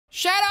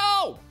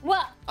Shadow!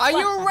 What? Are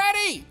you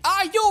ready?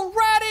 Are you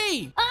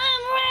ready?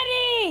 I'm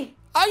ready!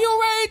 Are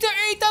you ready to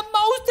eat the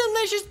most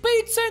delicious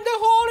pizza in the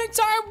whole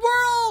entire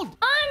world?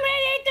 I'm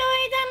ready to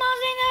eat the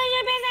most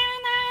delicious pizza in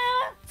the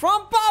world!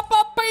 From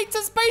Papa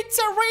Pizza's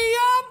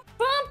Pizzeria?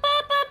 From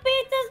Papa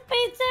Pizza's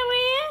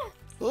Pizzeria?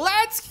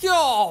 Let's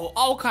go!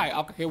 Okay,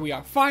 here we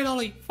are.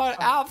 Finally,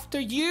 after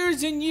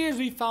years and years,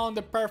 we found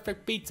the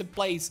perfect pizza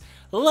place.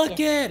 Look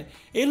at it.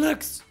 It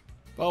looks,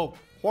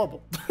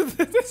 horrible.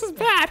 This is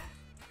bad.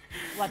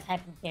 What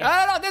happened here?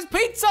 I don't know. There's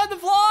pizza on the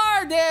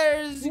floor.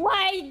 There's...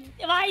 Why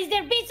is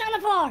there pizza on the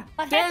floor?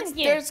 What happened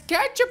here? There's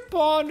ketchup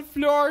on the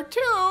floor, too.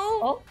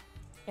 Oh.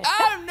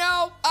 I don't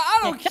know. I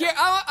don't care.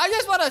 I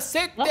just want to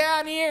sit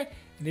down here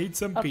and eat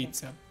some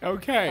pizza.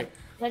 Okay.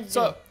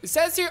 So, it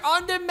says here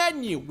on the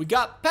menu, we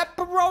got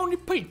pepperoni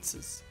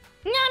pizzas.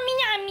 Yummy,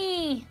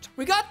 yummy.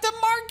 We got the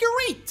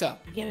margarita.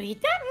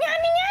 Margarita?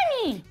 Yummy,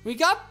 yummy. We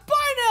got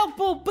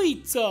pineapple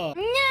pizza. Yummy,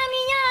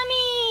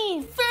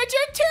 yummy.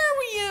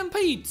 Vegetarian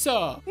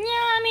pizza.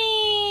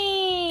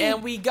 Yummy.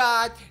 And we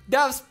got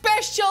the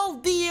special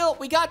deal.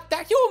 We got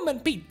the human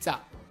pizza.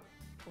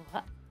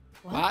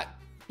 What?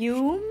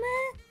 Human?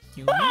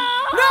 Human?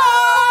 Ah! No!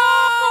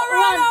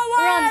 Run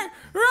away! Run.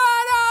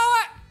 Run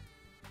away!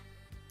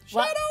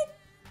 What?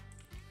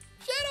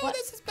 Shadow,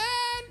 this is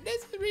bad.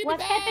 This is really bad.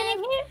 What's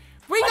happening here?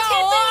 We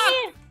got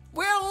locked.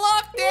 We're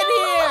locked in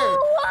here.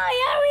 Why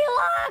are we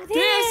locked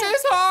here? This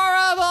is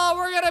horrible.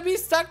 We're going to be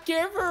stuck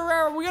here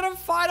forever. We're going to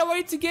find a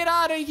way to get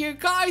out of here.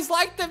 Guys,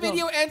 like the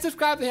video and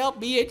subscribe to help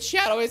me and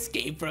Shadow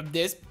escape from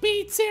this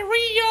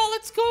pizzeria.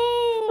 Let's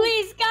go.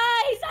 Please,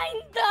 guys.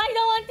 I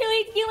don't want to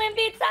eat human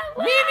pizza.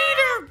 Me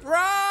neither.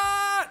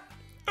 Run.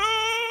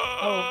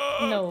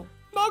 Oh, no.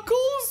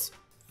 Knuckles?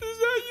 Is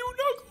that you,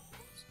 Knuckles?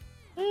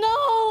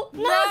 No.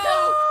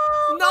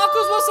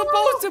 Knuckles was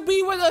supposed to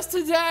be with us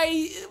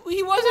today.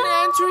 He wasn't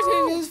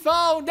answering his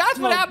phone. That's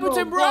what happened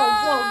to him.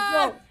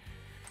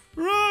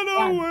 Run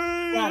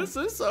away. This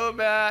is so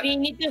bad. We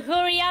need to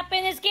hurry up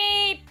and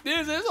escape.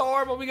 This is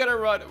horrible. We gotta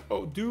run.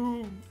 Oh,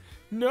 doom.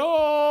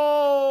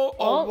 No.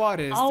 Oh, what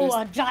is this? Oh,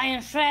 a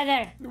giant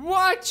shredder.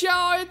 Watch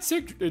out.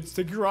 It's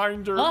the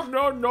grinder. Huh?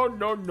 No.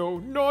 Run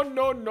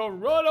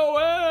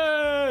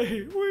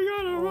away. We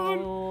gotta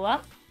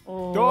run.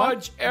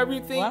 Dodge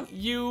everything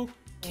you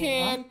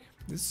can.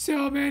 There's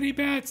so many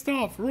bad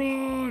stuff.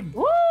 Run.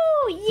 Woo!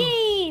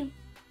 Yay!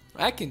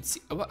 I can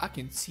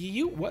see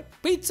you. What?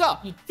 Pizza.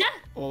 Pizza?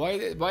 Oh, why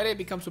did it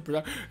become super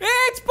dark?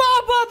 It's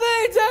Papa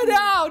Pizza!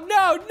 No.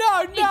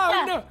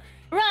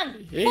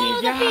 Run! Here Follow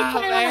you the pizza go.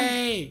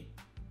 and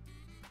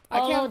run.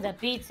 Follow the can't.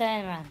 pizza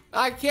and run.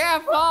 I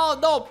can't follow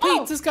no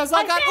pizzas because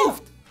I got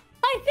oofed.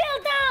 I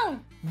fell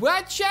down.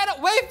 What? Shadow?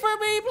 Wait for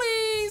me,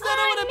 please. I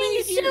don't want to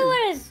be here.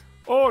 Sewers.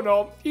 Oh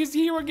no, he's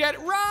here again.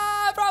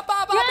 Run from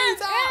Papa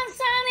Pizza! Run,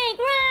 Sonic,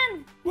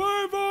 run!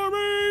 Wait for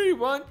me!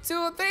 1,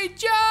 2, 3,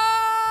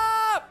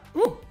 jump!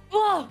 Ooh.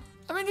 Whoa!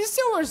 I'm in the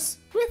sewers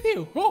with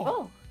you.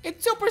 Oh.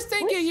 It's super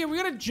stinky here. We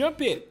gotta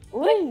jump it.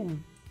 Wait.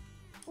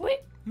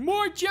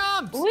 More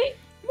jumps. Wait.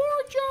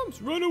 More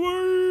jumps. Run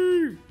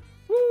away.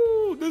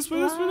 Woo! This way.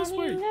 Jump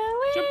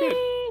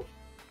it.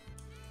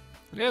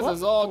 This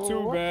is all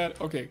too bad.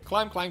 Okay,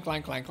 climb. Whoa!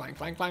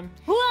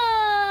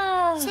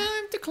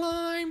 Time to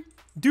climb.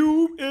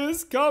 Doom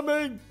is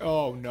coming.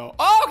 Oh no.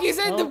 Oh, he's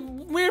in the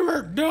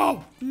mirror.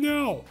 No.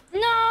 No!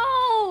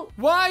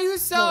 Why are you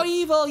so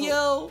evil,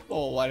 yo?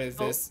 Oh, what is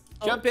this?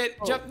 Jump it.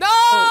 Jump.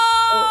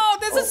 No!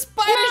 This is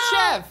Spider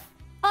Chef.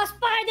 A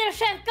spider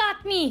chef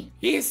got me.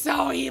 He's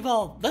so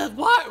evil. But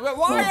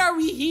why are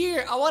we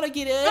here? I want to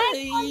get out of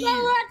here. I don't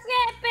know what's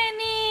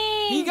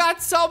happening. He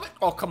got so...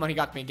 Oh, come on. He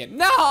got me again.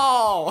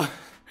 No!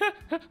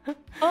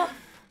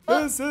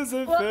 This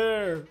isn't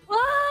fair.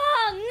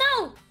 Oh,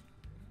 no.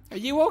 Are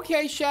you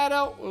okay,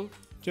 Shadow? Oh,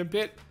 jump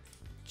it.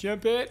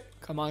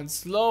 Come on,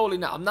 slowly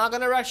now. I'm not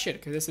gonna rush it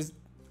because this is.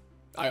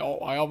 I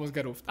almost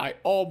got off.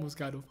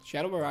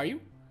 Shadow, where are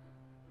you?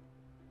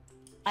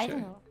 I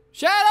don't know.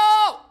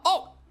 Shadow!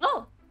 Oh!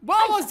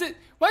 What I was it?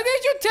 Why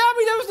didn't you tell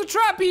me there was a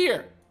trap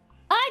here?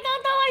 I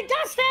don't know. I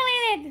just fell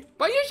in it.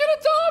 But you should have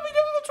told me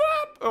there was a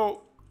trap.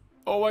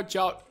 Oh, watch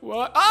out.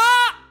 What?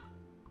 Ah!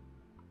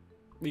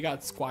 We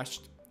got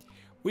squashed.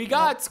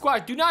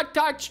 Do not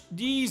touch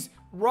these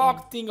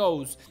rock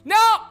thingos.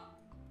 No!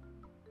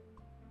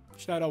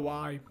 Shadow,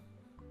 why?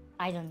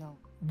 I don't know.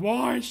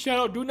 Why,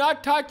 Shadow? Do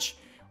not touch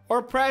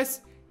or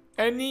press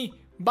any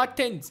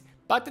buttons.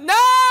 No!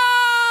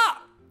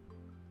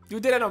 You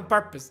did it on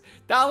purpose.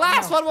 The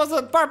last one was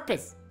on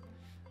purpose.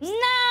 No!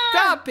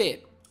 Stop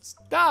it.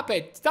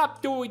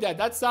 Stop doing that.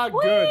 That's not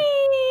good.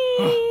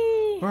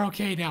 We're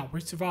okay now.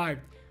 We survived.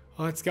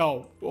 Let's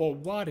go. Oh,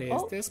 what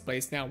is this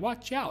place now?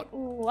 Watch out.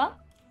 What?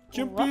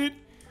 Jump it.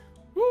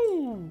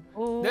 Woo.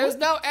 There's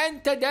no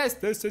end to this.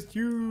 This is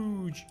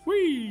huge.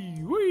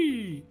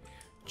 Wee.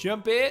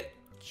 Jump it.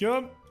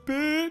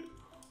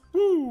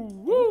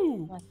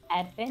 Woo. What's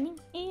happening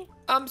here?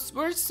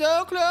 We're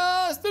so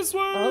close. This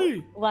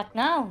way. What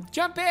now?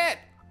 Jump it.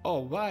 Oh,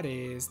 what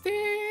is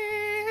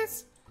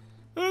this?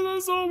 This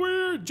is so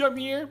weird. Jump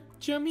here.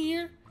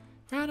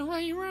 Run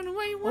away, run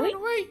away, run Wait,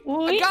 away. I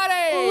wait, got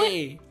it.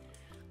 wait.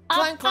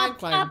 Climb, Up, climb, up,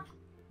 climb. up.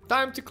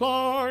 Time to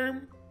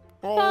climb.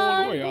 All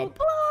Time the way to up.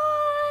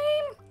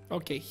 climb.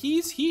 Okay,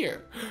 he's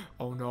here.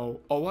 Oh no.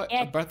 Oh, what? A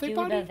Get birthday to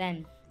party? the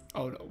vent.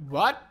 Oh no.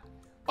 What?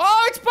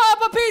 Oh, it's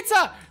Papa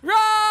Pizza!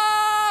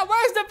 Run!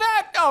 Where's the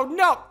vet? Oh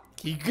no.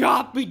 He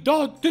got me.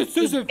 Don't. This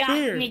isn't Got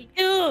fair. me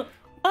too.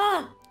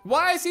 Ah.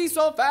 Why is he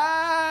so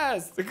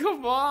fast?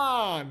 Come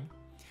on.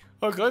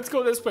 Okay, let's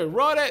go this way.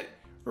 Run it.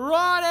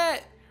 Run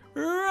it.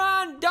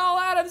 Run. Don't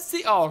let him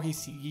see. Oh, he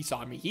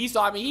saw me. He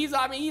saw me. He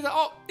saw me.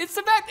 Oh, it's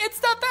the vent. It's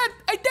the vent.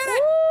 I did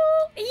it.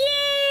 Woo,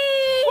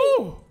 yay!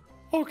 Oh.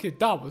 Okay,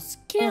 that was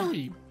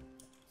scary.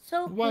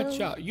 So Watch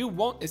cool. out. You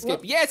won't escape.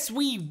 Whoa. Yes,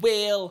 we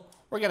will.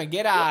 We're going to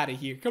get out of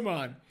here. Come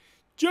on.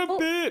 Jump Oh.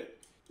 it.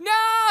 No,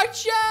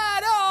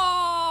 Shadow.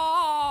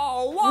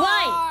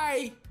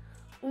 Why?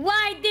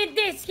 Why did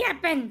this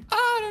happen?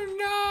 I don't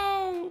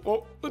know.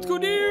 Oh, let's go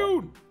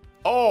down.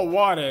 Oh,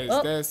 what is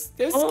this?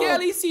 The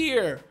Skelly's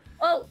here.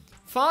 Oh,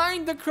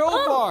 Find the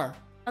crowbar.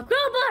 a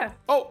crowbar.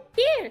 Oh,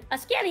 Here, a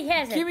skelly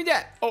has it. give me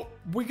that. Oh,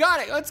 we got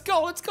it. Let's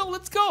go. Let's go.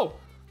 Let's go.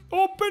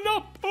 Open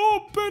up.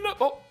 Open up.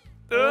 Oh.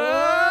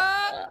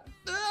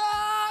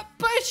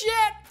 Push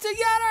it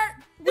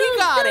together. We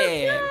got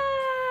it.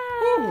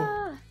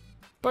 Woo.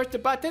 Push the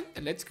button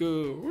and let's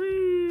go.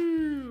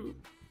 Woo.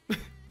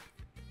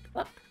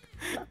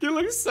 You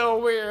look so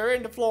weird. You're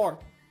in the floor.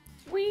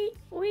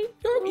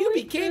 You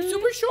became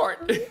super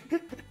short.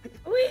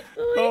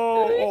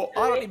 Oh,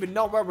 I don't even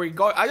know where we're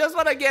going. I just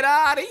want to get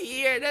out of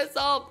here. This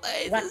whole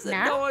place is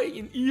annoying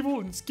and evil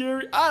and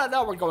scary. I don't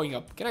know. We're going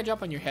up. Can I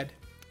jump on your head?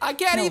 I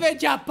can't even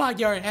jump on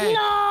your head.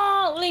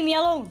 No, leave me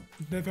alone.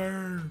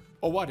 Never.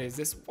 Oh, what is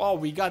this? Oh,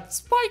 we got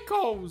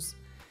spikos.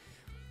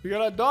 We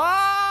gotta die.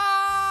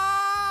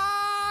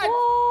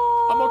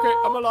 I'm okay.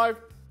 I'm alive.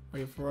 Are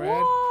you afraid?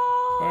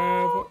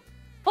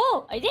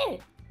 Oh, I did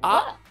it.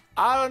 I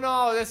don't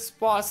know if this is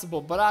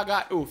possible, but I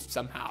got oofed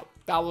somehow.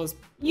 That was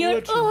You're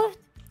literally- oofed.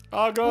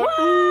 I got What?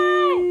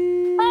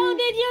 oofed. How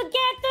did you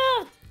get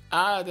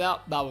oofed?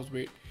 That was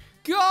weird.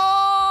 Go!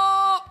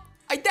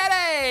 I did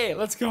it!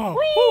 Let's go.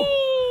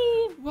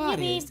 Woo. What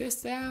is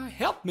this?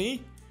 Help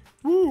me.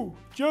 Woo!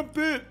 Jump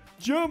in.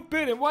 Jump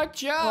in and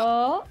watch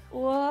out.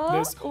 Whoa,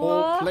 This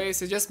whole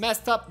place is just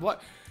messed up.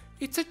 What?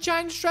 It's a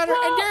giant shredder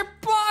and their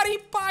body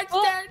parts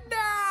there.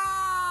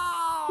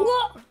 No!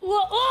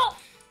 Whoa.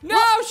 No,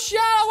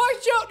 Shadow,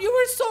 watch out! You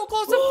were so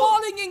close to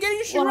falling and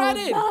getting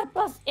shredded. That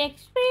was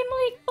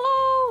extremely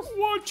close.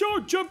 Watch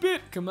out, jump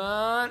it. Come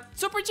on.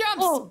 Super jumps.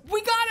 Oh.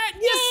 We got it.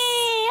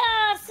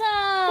 Yes. Yay,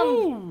 awesome.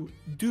 Ooh,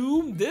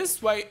 Doom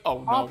this way.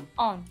 Oh, no.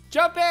 On.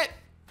 Jump it.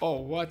 Oh,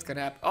 what's going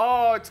to happen?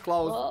 Oh, it's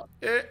closed.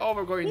 Oh,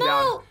 we're going down.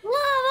 No,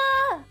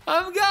 lava.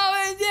 I'm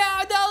going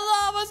down. The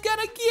lava's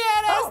going to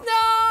get us.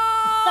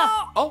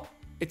 No. Oh,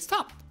 it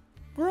stopped.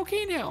 We're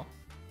okay now.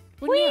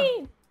 What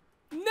now?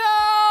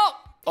 No.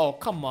 Oh,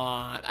 come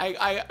on.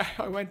 I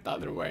went the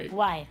other way.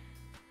 Why?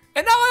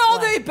 And now I'm all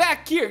the way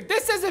back here.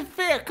 This isn't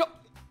fair.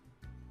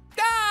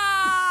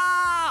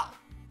 No!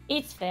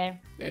 It's fair.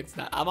 It's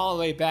not. I'm all the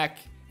way back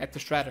at the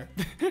shredder.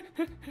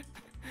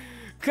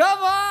 Come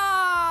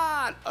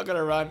on! I'm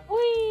gonna run.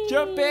 Whee!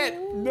 Jump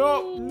it.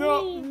 No.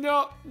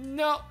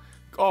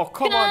 Oh,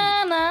 come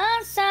on. Come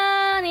on,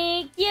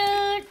 Sonic.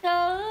 You're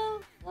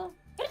so slow.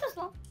 You're so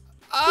slow.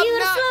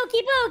 You're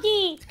slowky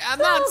pokey. I'm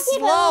not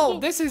slow.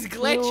 This is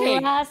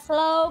glitching. You're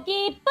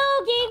slowky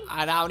pokey.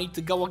 I now need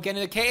to go again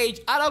in the cage.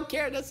 I don't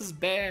care. This is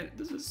bad.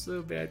 This is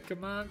so bad.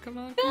 Come on.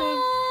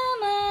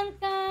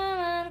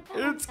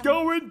 It's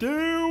going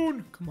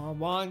down. Come on.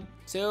 1,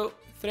 2,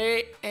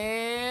 3,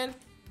 and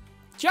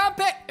jump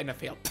it. And I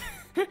failed.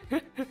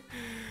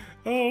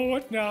 Oh,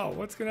 what now?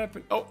 What's gonna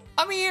happen? Oh,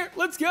 I'm here.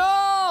 Let's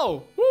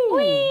go. Woo.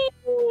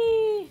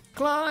 Whee!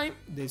 Climb.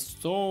 There's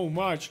so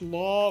much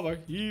lava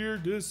here.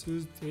 This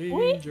is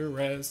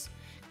dangerous.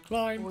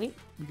 Climb. Whee!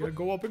 We gotta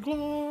go up and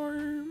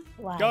climb.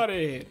 Why? Got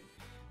it.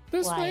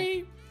 This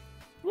way.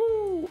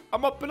 Woo.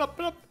 I'm up and up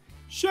and up.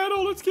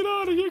 Shadow, let's get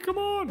out of here. Come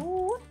on.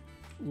 Ooh.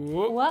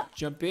 Whoop. What?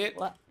 Jump it.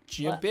 What?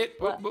 Jump What? it.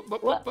 What? Whoop,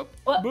 whoop, What? whoop, whoop,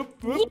 What?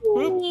 whoop, whoop,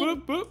 whoop,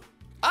 whoop, whoop.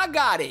 I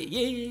got it.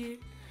 Yeah.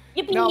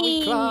 Yippee! Now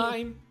we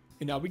climb.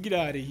 And now we get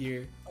out of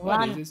here.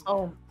 What is this?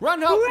 Home.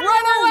 Run home.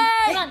 Run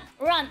away.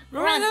 Run.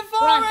 We're in the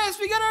forest.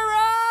 We gotta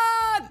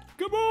run.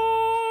 Come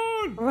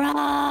on. Run.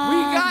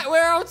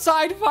 We're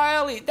outside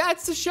finally.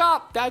 That's the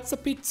shop. That's the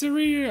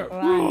pizzeria.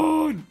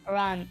 Run.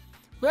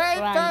 Wait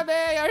for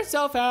me. You're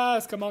so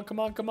fast. Come on.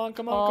 Oh,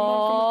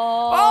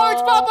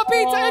 it's Papa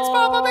Pizza.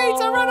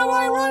 Run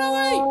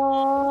away.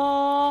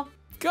 Oh.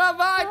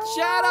 Come on,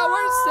 Shadow.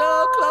 We're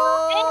so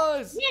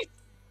close. Yes.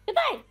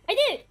 Goodbye. I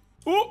did it.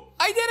 Oh,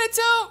 I did it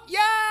too. Yay.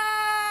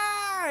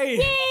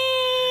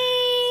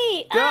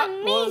 Yay! That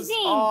Amazing. was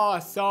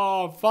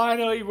awesome.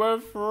 Finally, we're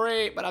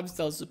free. But I'm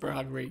still super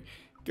hungry.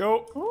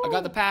 Go. I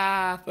got the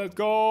path. Let's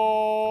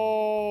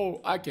go.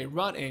 I can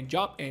run and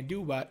jump and do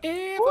whatever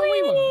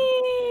we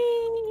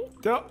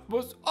want. That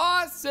was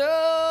awesome.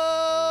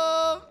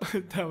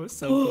 That was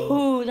so close.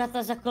 Ooh, that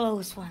was a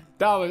close one.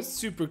 That was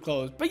super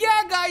close. But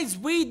yeah, guys,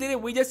 we did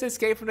it. We just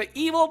escaped from the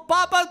evil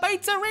Papa's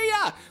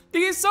Pizzeria.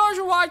 Thank you so much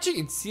for watching,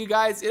 and see you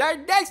guys in our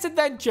next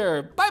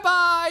adventure.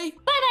 Bye-bye.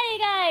 Bye-bye,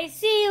 guys.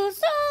 See you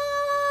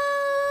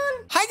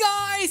soon.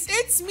 Hi, guys.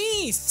 It's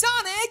me,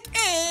 Sonic,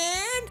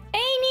 and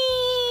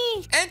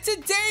Amy. And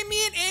today,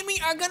 me and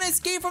Amy are gonna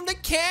escape from the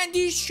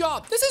candy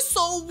shop. This is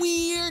so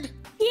weird.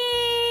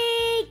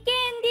 Yay,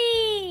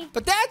 candy.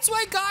 But that's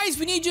why, guys,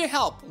 we need your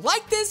help.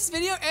 Like this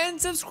video and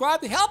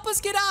subscribe to help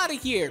us get out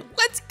of here.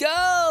 Let's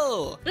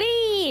go.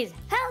 Please,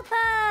 help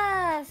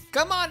us.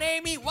 Come on,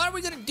 Amy. What are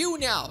we gonna do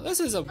now? This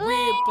is a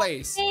weird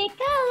place. Take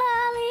a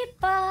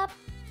lollipop.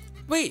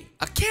 Wait,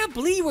 I can't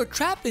believe we're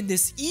trapped in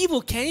this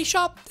evil candy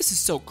shop. This is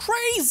so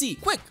crazy.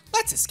 Quick,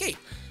 let's escape.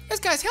 This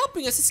guy's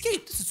helping us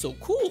escape. This is so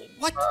cool.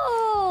 What?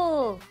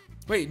 Oh.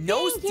 Wait,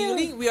 no Thank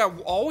stealing? you. We are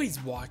always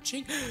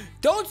watching.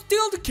 Don't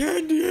steal the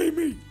candy,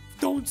 Amy.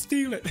 Don't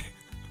steal it.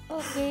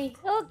 Okay.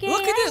 Look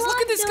at this.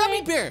 Look at this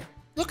gummy bear.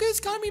 Look at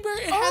this gummy bear.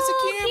 It has a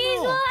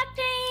camera.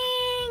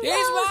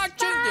 He's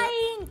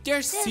watching. They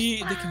They're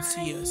can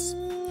see us.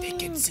 spying. They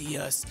can see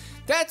us.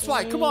 That's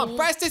why. Come on,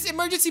 press this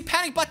emergency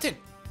panic button.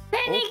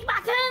 Panic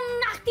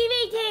button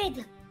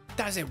activated.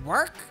 Does it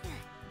work?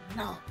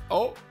 No.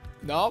 Oh,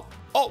 no.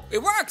 Oh,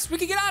 it works. We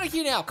can get out of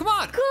here now. Come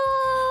on. Cool.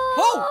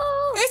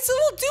 Oh, it's the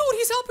little dude.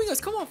 He's helping us.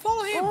 Come on,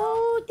 follow him.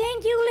 Oh,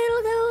 thank you,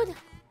 little dude.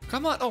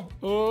 Come on.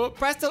 Oh,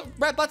 press the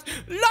red button.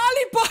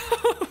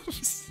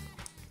 Lollipops.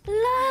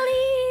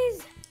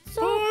 Lollies.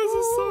 So This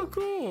is so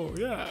cool. cool.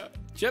 Yeah.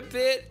 Jump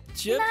it.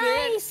 Jump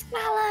Nice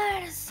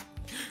colors.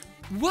 it.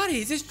 What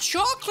is this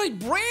chocolate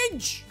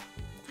bridge?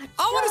 A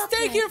I want to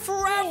stay chocolate here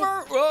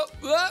forever.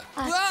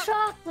 A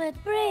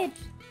chocolate bridge.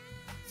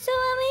 So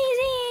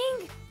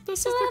amazing. This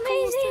is so the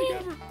coolest thing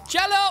amazing. ever.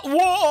 Jello.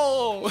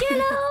 Whoa.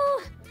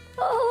 Hello.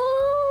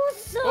 Oh,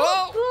 so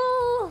Whoa.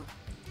 cool.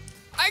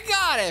 I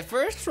got it.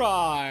 First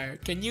try.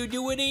 Can you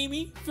do it,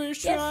 Amy?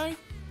 First Yes. try.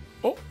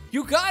 Oh,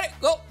 you got it.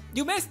 Oh,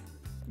 you missed.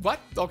 What?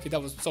 Okay,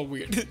 that was so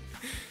weird.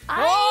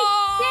 I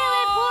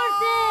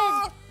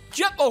teleported.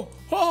 Jump.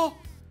 Oh.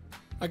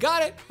 I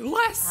got it.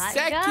 Last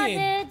second. I got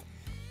it.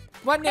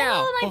 What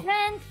now? Hello, my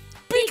friend.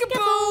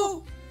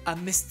 Peekaboo! A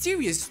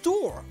mysterious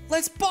door.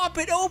 Let's pop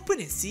it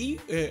open and see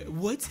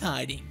what's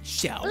hiding,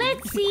 shall we?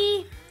 Let's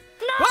see.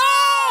 No!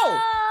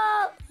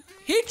 Whoa!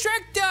 He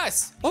tricked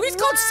us. Oh, he's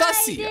called Why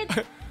Sussy.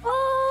 did-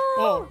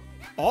 Oh,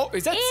 Oh,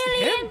 is that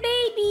alien him?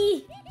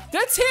 baby.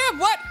 That's him.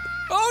 What?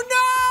 Oh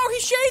no,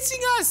 he's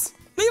chasing us.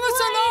 Leave us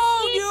alone,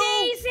 Why is you.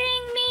 he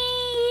chasing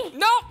me?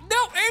 No,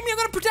 Amy, I'm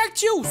gonna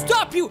protect you.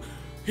 Stop you.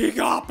 He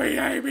got me,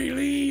 Amy.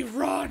 Leave,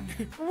 run.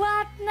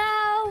 What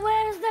now?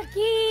 Where's the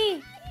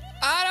key?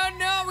 I don't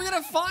know. We're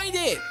gonna find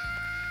it.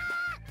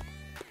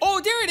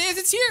 Oh, there it is.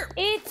 It's here.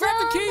 It's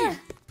Grab the key. on.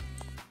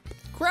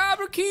 Grab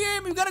the key,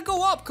 Amy. We gotta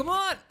go up. Come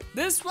on.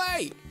 This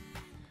way.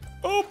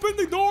 Open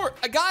the door.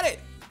 I got it.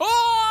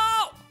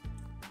 Oh!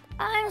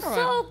 I'm All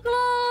so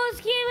close.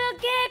 He will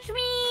catch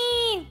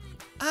me.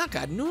 I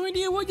got no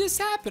idea what just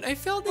happened. I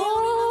fell down.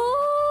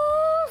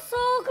 Oh,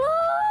 so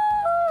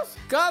close.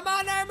 Come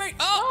on, Amy.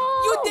 Oh,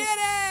 Oh. you did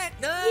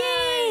it. Nice.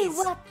 Yay.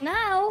 What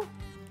now?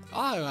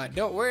 Oh,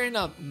 no, we're in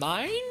a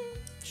mine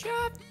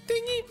shop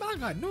thingy. I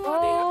got no idea.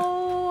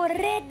 Oh,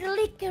 red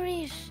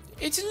licorice.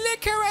 It's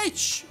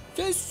licorice.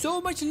 There's so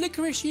much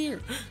licorice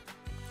here.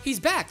 He's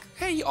back.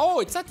 Hey, oh,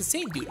 it's not the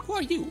same dude. Who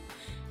are you?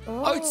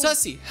 Oh, it's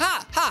Sussy.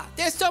 Ha!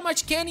 There's so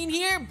much candy in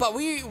here, but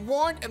we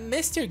warned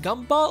Mr.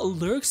 Gumball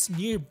lurks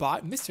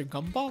nearby. Mr.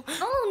 Gumball?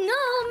 Oh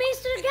no,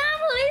 Mr.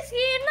 Gamble is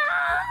here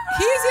now.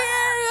 He's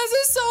here! This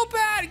is so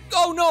bad!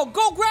 Oh no,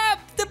 go grab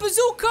the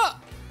bazooka!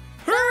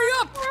 Hurry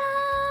up!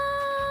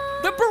 Ah,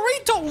 The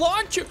burrito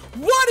launcher!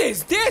 What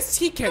is this?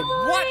 He can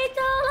what?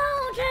 burrito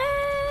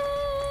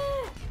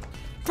launcher.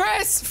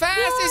 Press fast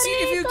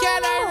if you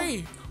can, Burrito.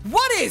 Irie!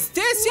 What is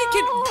this?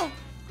 No.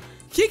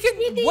 He can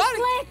what?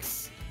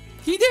 Deflex.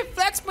 He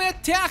deflects my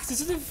attacks.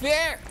 This isn't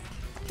fair.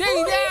 Take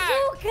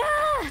that!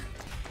 Bazooka.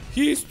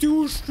 He's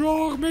too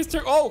strong,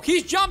 Mr. Oh,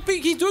 he's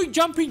jumping. He's doing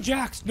jumping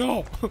jacks.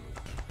 No.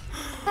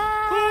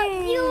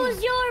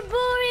 Use your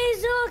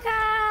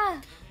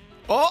bazooka.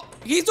 Oh,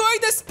 he's doing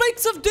the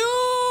splits of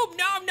doom.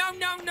 No.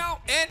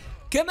 And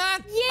come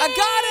on. Yay. I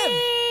got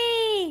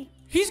him.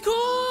 He's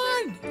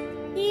gone.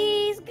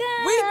 He's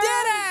gone. We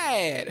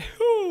did it.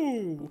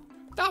 Ooh,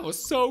 that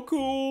was so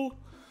cool.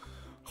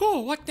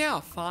 Oh, what now?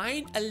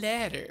 Find a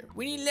ladder.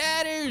 We need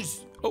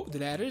ladders. Oh, the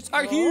ladders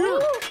are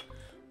here.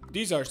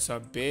 These are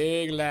some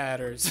big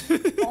ladders.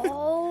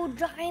 Oh,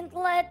 giant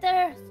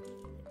letters.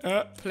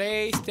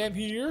 Place them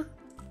here.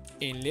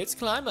 And let's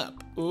climb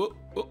up. Oh.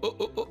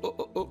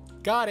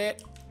 Got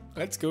it.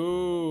 Let's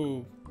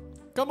go.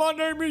 Come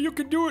on, Amy, you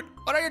can do it.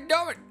 What are you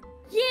doing?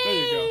 Yay.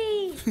 There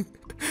you go.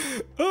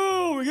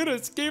 Oh, we gotta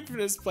escape from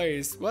this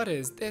place. What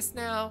is this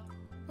now?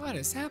 What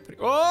is happening?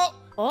 Oh,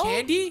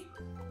 candy?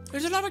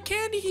 There's a lot of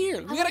candy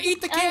here. We gotta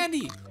eat the candy.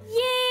 Yay.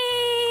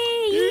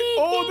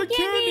 Oh, the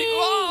candy.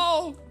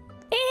 Oh.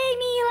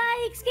 Amy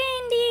likes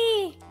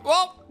candy.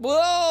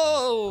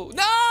 Whoa.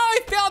 No, I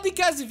fell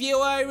because of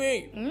you,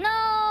 Amy.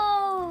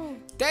 No.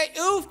 They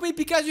oofed me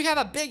because you have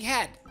a big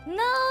head.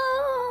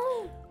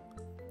 No.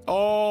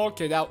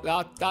 Okay, that's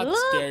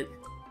scary.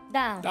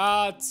 Down.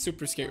 That's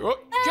super scary. Oh,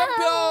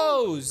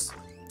 Jumpos!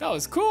 That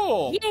was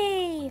cool.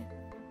 Yay.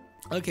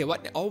 Okay,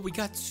 what? Oh, we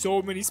got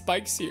so many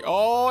spikes here.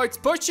 Oh, it's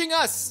pushing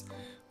us.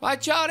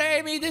 Watch out,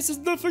 Amy. This is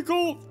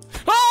difficult.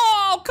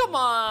 Oh, come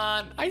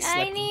on.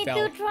 I need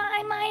to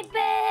try my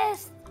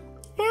best.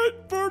 Wait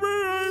for me,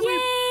 Amy.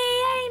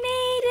 Yay, I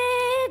made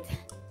it.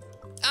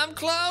 I'm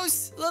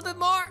close. A little bit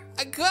more.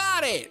 I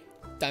got it.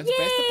 Time to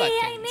press the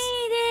buttons. I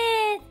made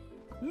it.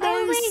 Nice.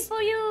 I'll wait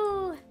for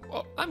you.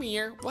 Oh, I'm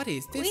here. What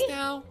is this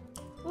now?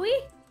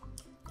 Oui.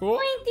 Oh.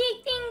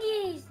 Pointy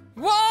thingies.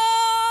 Whoa!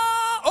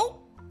 Oh,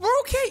 we're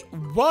okay.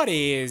 What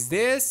is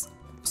this?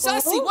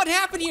 Sussy, what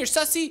happened here,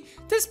 Sussy?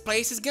 This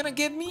place is gonna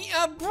give me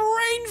a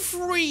brain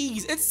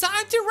freeze. It's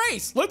time to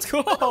race. Let's go.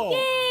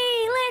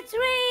 Okay, let's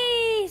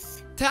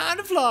race. Time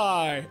to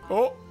fly.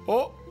 Oh,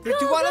 Go,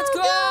 let's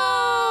go.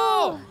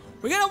 go.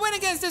 We're gonna win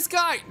against this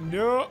guy.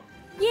 No.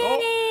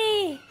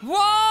 Yay.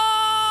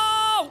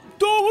 Whoa!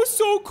 That was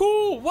so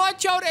cool.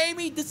 Watch out,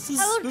 Amy. I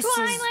will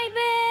try my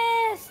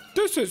best.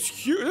 This is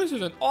huge. This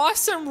is an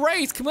awesome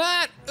race. Come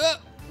on.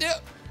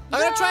 I'm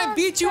gonna try and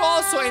beat you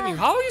also, Amy.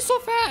 How are you so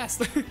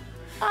fast?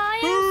 I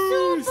am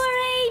super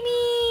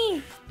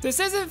Amy. This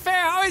isn't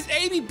fair. How is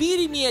Amy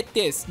beating me at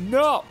this?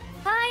 No.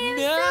 I am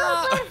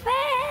super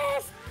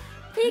fast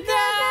because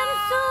I'm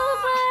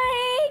super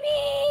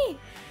Amy.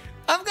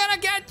 I'm gonna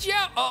get you.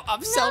 Oh,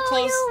 I'm so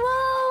close. No, you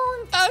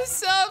won't. I'm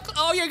so close.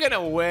 Oh, you're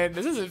gonna win.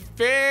 This isn't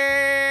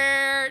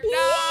fair.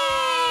 No.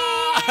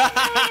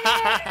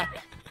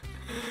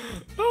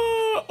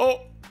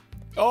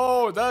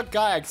 Oh, that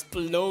guy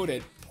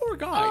exploded. Poor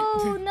guy.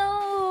 Oh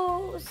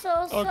no,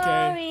 so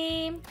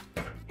sorry.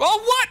 Oh,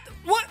 what?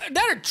 What?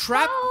 That a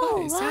trap? Oh,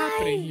 what is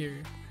happening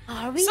here?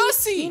 Are we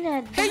Sussy! in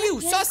a Hey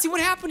you, dungeon? Sussy, what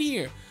happened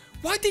here?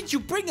 Why did you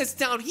bring us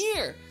down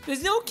here?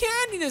 There's no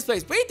candy in this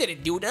place. We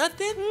didn't do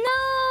nothing.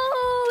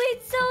 No,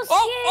 it's so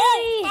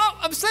scary. Oh,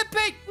 I'm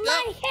slipping.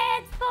 My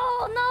head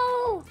fall.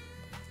 No.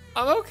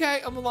 I'm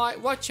okay. I'm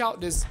alive. Watch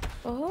out, this.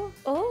 Oh.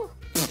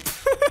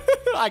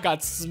 I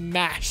got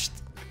smashed.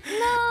 No,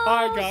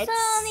 I got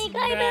Sonic,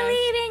 smashed. I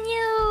believe in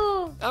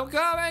you. I'm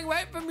coming.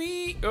 Wait for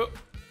me. Oh.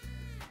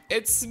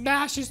 It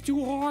smashes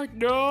too hard.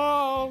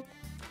 No.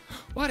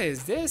 What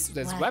is this?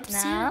 There's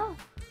webs here.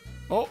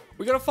 Oh,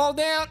 we're gonna fall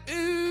down.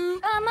 Ooh.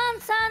 Come on,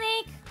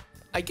 Sonic.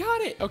 I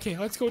got it. Okay,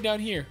 let's go down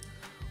here.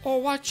 Oh,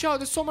 watch out.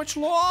 There's so much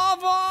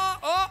lava.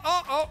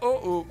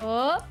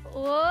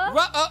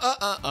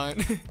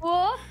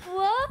 Oh.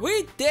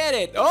 We did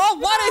it. Oh,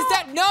 what is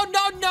that?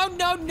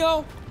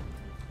 No.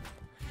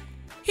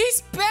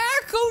 He's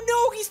back. Oh,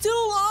 no. He's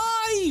still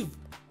alive.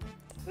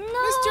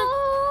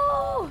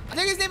 No. I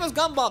think his name was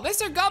Gumball.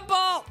 Mr.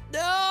 Gumball.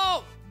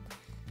 No.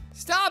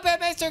 Stop it,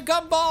 Mr.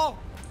 Gumball.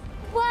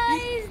 Why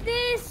is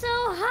this so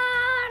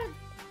hard?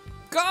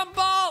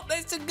 Gumball.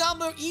 Mr.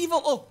 Gumball,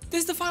 evil. Oh,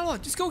 this is the final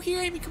one. Just go here,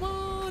 Amy. Come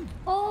on.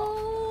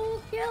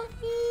 Oh, help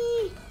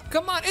me.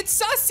 Come on. It's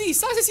Sussy.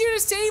 Sussy's here to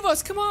save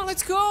us. Come on,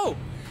 let's go.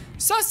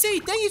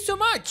 Sussy, thank you so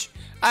much.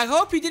 I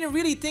hope you didn't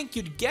really think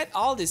you'd get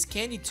all this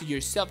candy to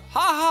yourself.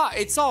 Ha,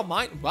 it's all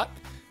mine. What?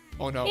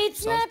 Oh, no.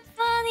 It's not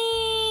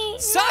funny.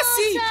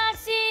 Sussy! No,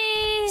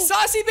 Sussy!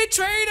 Sussy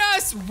betrayed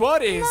us!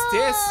 What is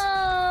this?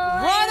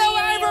 Run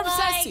away from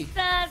Sussy!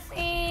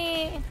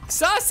 Sussy!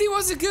 Sussy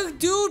was a good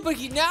dude, but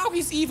now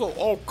he's evil.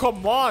 Oh,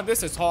 come on.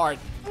 This is hard.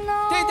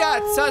 No! Take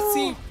that,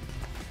 Sussy.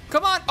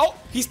 Come on. Oh,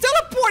 he's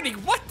teleporting.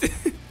 What?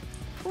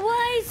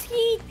 Why is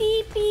he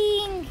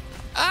deeping?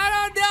 I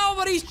don't know,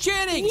 but he's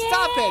cheating.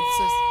 Stop it.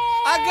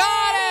 I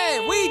got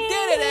it. We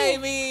did it,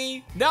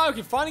 Amy. Now we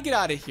can finally get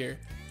out of here.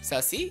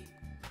 Sussy?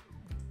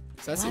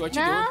 Sussy, what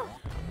you doing?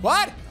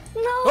 What?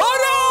 No!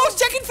 Oh no!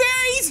 Second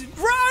phase!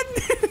 Run!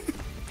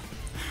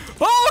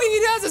 Oh, he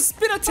does a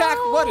spin attack.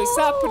 What is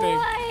happening?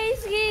 Why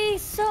is he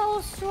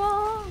so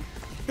strong?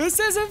 This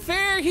isn't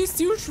fair. He's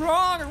too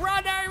strong.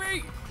 Run,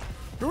 Amy!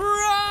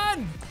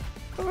 Run!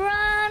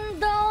 Run!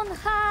 Don't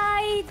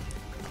hide!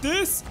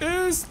 This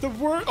is the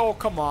word. Oh,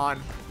 come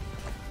on.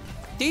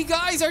 These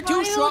guys are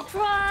too strong. I'll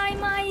try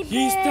my best.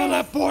 He's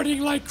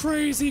teleporting like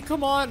crazy.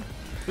 Come on. A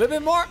little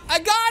bit more. I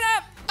got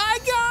him! I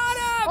got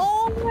him!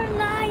 Over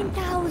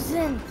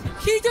 9,000.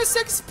 He just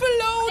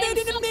exploded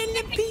in a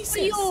million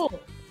pieces.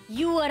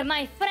 You are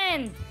my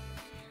friend.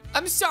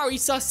 I'm sorry,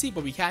 Sussy,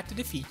 but we had to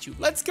defeat you.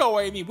 Let's go,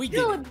 Amy. We did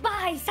it.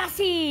 Goodbye,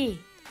 Sassy.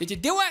 Did you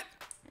do it?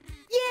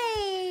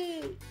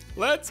 Yay.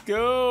 Let's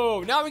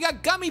go. Now we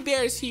got gummy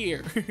bears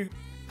here.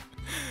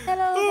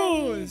 Hello,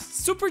 Oh, baby.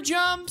 super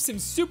jumps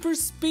and super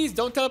speeds.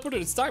 Don't teleport to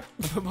the start.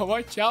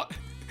 Watch out.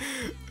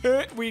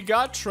 We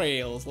got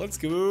trails. Let's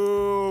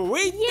go.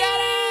 We did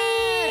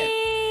it.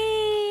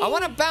 I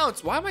want to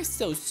bounce. Why am I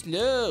so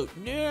slow?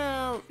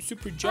 No.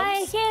 Super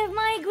jumps. I have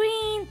my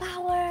green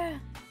power.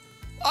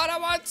 Oh, I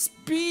want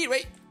speed.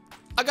 Wait.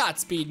 I got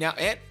speed now.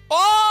 And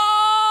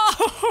oh!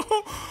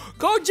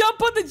 Go jump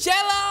on the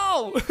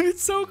jello.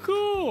 It's so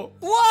cool.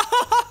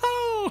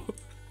 Whoa!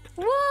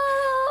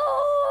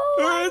 Whoa!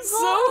 my It's so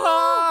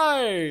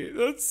high.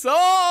 That's so.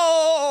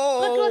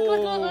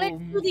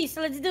 Look.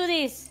 Let's do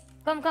this.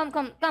 Come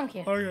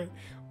here. Okay.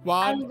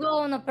 I'm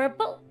going to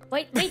purple.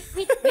 Wait. No,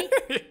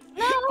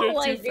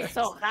 why is it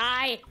so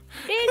high?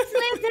 It's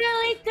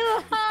literally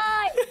too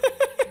high.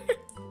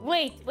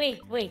 Wait.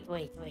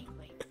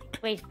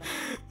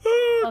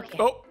 Okay.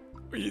 Oh,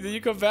 did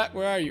you come back?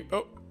 Where are you?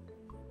 Oh,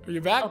 are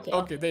you back?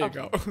 Okay, there you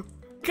go.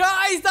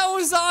 Guys, that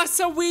was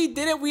awesome. We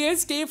did it. We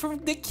escaped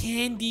from the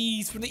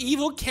candies, from the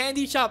evil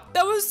candy shop.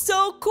 That was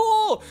so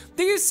cool.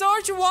 Thank you so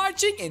much for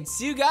watching, and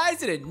see you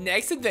guys in the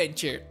next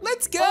adventure.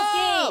 Let's go.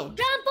 Okay,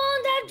 jump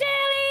on the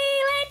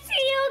jelly. Let's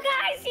see you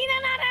guys in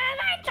another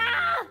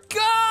adventure.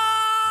 Go!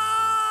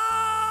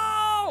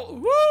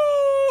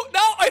 Woo!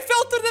 No, I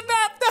fell through the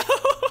map.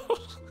 No.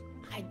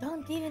 I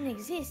don't even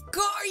exist.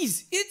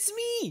 Guys, it's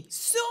me,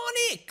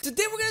 Sonic!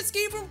 Today we're gonna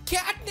escape from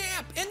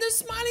Catnap and the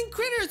smiling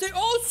critters. They're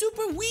all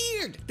super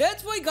weird.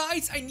 That's why,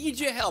 guys, I need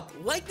your help.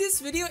 Like this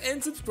video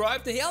and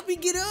subscribe to help me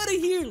get out of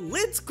here.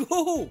 Let's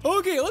go.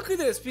 Okay, look at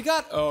this. We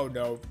got, oh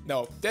no.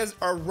 There's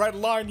a red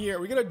line here.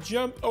 We're gonna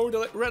jump over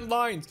the red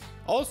lines.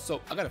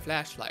 Also, I got a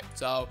flashlight,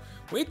 so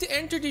we need to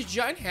enter this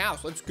giant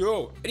house. Let's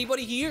go.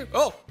 Anybody here?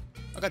 Oh,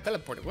 I got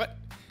teleported. What?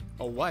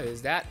 Oh, what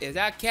is that? Is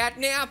that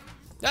Catnap?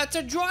 That's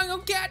a drawing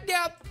of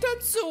Catnap.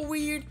 That's so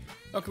weird.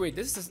 Okay, wait.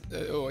 This is.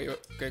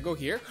 Okay, go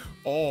here.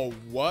 Oh,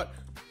 what?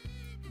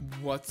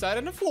 What's that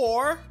on the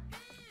floor?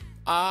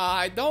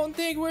 I don't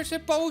think we're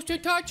supposed to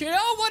touch it.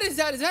 Oh, what is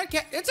that? Is that a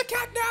cat? It's a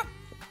Catnap.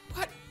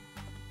 What?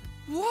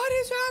 What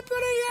is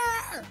happening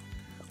here?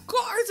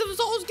 Guys, I'm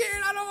so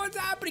scared. I don't know what's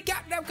happening.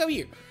 Catnap, come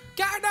here.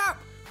 Catnap.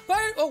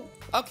 What? Oh,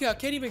 okay. I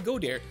can't even go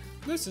there.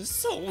 This is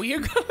so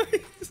weird,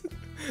 guys.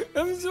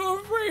 I'm so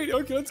afraid.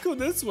 Okay, let's go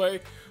this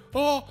way.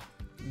 Oh.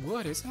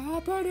 What is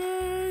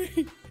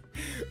happening?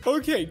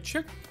 Okay,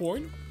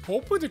 checkpoint.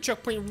 Hopefully the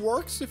checkpoint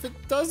works. If it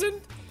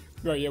doesn't,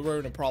 right, yeah, we're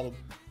in a problem.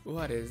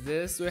 What is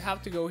this? Do I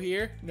have to go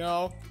here?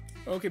 No.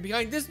 Okay,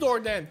 behind this door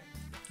then.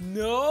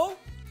 No.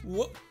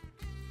 What?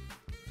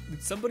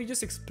 Did somebody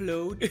just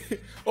explode?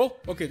 Oh,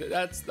 okay,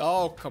 that's.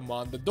 Oh, come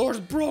on. The door's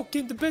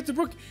broken. The beds are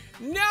broken.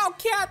 No,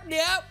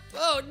 Catnap.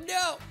 Oh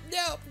no.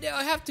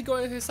 I have to go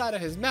inside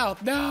of his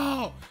mouth.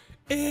 No.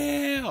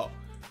 Ew.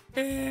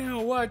 Ew,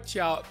 watch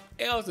out.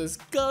 It's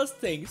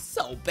disgusting.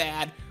 So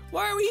bad.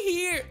 Why are we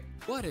here?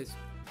 What is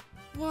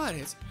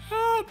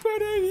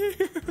happening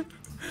here?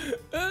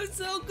 I'm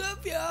so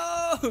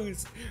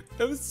confused.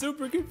 I'm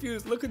super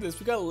confused. Look at this.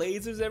 We got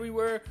lasers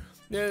everywhere.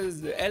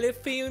 There's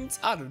elephants.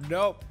 I don't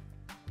know.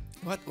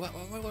 What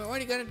are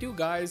you gonna do,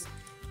 guys?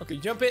 Okay,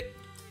 jump it.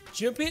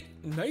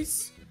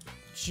 Nice.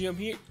 Jump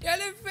here.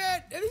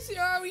 Elephant, I'm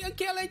sorry. I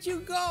can't let you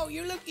go.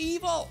 You look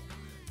evil.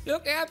 You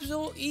look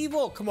absolute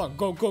evil. Come on,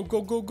 go.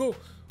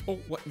 Oh,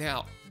 what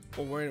now?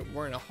 Oh,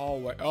 we're in a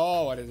hallway.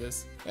 Oh, what is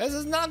this? This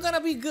is not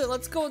gonna be good.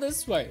 Let's go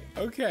this way.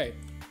 Okay,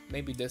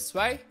 maybe this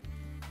way.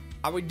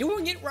 Are we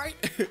doing it right?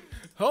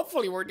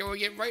 Hopefully we're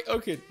doing it right.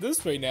 Okay,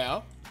 this way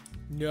now.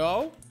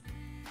 No,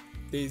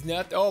 there's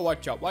not. Oh,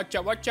 watch out. Wait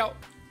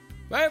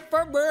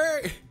for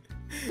me.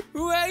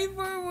 Wait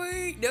for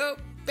me. No,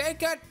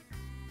 back up.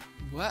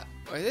 What?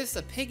 Is this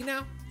a pig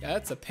now? Yeah,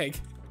 that's a pig.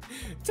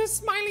 It's a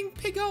smiling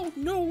piggo.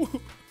 No.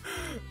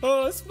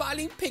 Oh,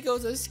 smiling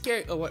piggos are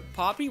scary. Oh, what?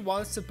 Poppy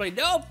wants to play.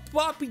 No,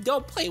 Poppy,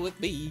 don't play with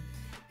me.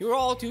 You're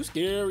all too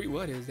scary.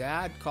 What is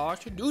that?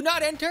 Caution. Do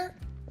not enter.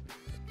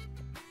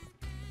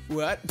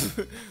 What?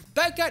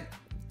 Back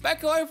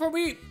away from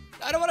me.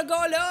 I don't want to go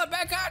alone.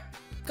 Back up.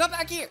 Come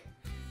back here.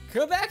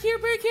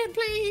 Bacon,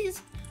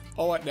 please.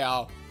 Oh, what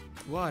now?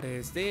 What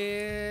is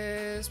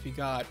this? We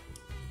got,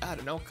 I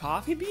don't know,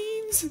 coffee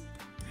beans?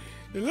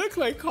 They look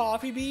like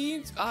coffee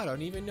beans. I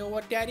don't even know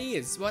what that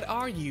is. What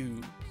are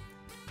you?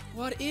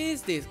 What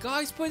is this?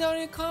 Guys, put it down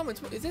in the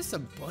comments. What, is this a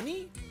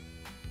bunny?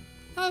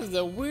 That's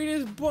the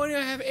weirdest bunny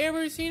I have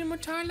ever seen in my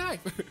entire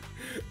life.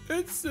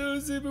 It's so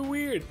super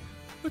weird.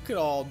 Look at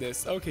all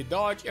this. Okay,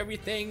 dodge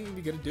everything.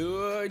 We gotta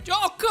do it.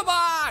 Oh, come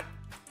on!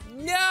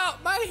 No,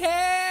 my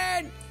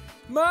hand!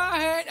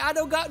 I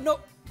don't got no...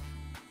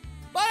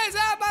 What is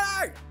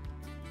happening?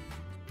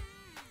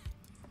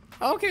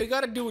 Okay, we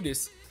gotta do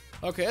this.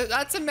 Okay,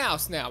 that's a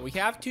mouse now. We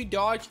have to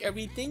dodge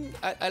everything.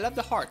 I love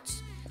the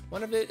hearts.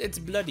 One of it's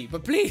bloody,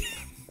 but please.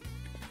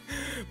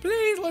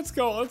 Please, let's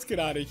go. Let's get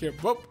out of here.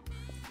 Whoop.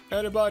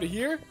 Anybody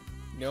here?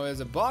 No,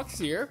 there's a box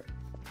here.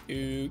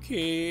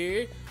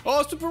 Okay.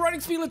 Oh, super running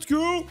speed. Let's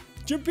go.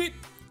 Jump it.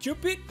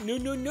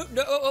 No.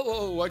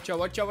 Oh, watch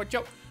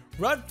out.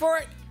 Run for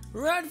it.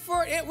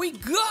 And we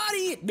got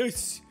it.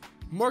 Nice.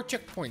 More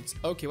checkpoints.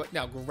 Okay, what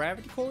now?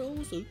 Gravity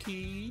coils.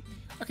 Okay.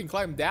 I can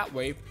climb that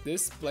way.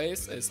 This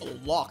place is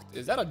locked.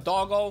 Is that a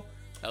doggo?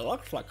 It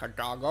looks like a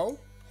doggo.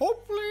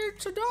 Hopefully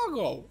it's a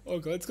doggo.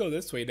 Okay, let's go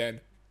this way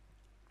then.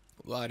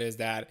 What is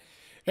that?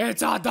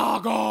 It's a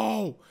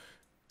doggo!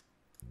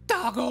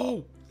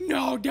 Doggo!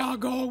 No,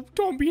 doggo!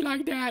 Don't be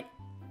like that!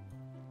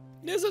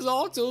 This is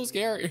all too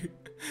scary.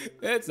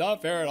 It's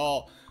not fair at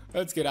all.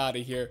 Let's get out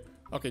of here.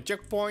 Okay,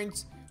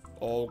 checkpoints.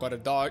 Oh, gotta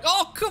dodge.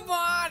 Oh, come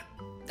on!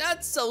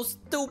 That's so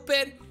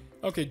stupid.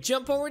 Okay,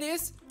 jump over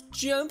this.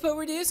 jump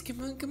over this.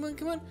 Come on, come on,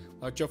 come on.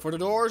 Watch out for the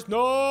doors.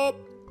 No.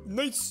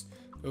 Nice.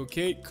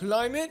 Okay,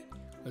 climb it.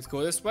 Let's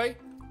go this way.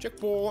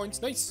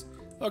 Checkpoints. Nice.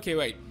 Okay,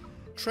 wait.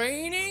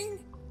 Training.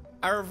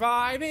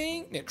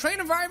 Arriving. No,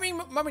 train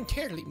arriving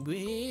momentarily.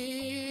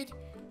 Wait.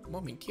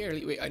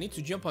 Momentarily. Wait, I need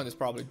to jump on this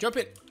probably. Jump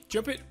it.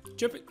 Jump it.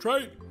 Jump it.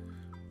 Train.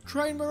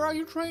 Train, where are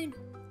you, train?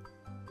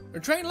 The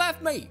train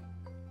left me.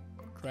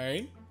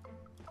 Train.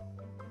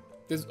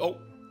 This. Oh.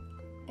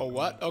 Oh,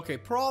 what? Okay,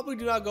 probably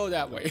do not go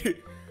that way.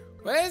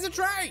 Where's the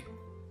train?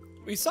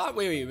 We saw it.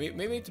 Wait.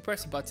 Maybe we need to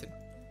press the button.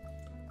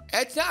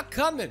 It's not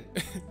coming.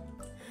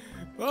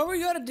 What are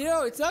we gonna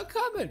do? It's not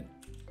coming.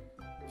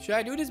 Should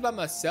I do this by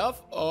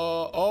myself?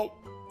 Oh.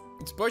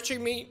 It's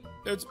pushing me.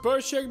 It's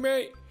pushing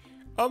me.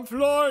 I'm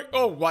flying.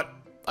 Oh, what?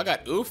 I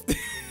got oofed.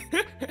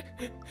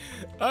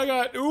 I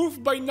got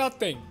oofed by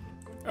nothing.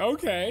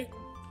 Okay.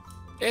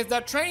 Is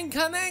the train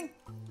coming?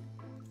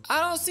 I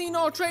don't see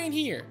no train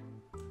here.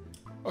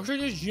 Or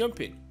should I just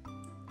jump in?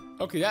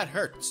 Okay, that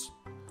hurts.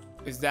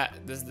 Does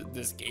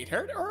this gate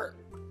hurt, or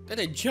did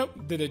the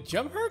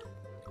jump hurt?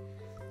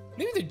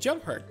 Maybe the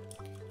jump hurt.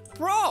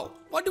 Bro,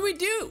 what do we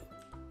do?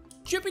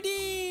 Jump it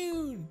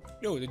down.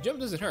 No, the jump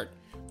doesn't hurt.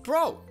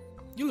 Bro,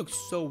 you look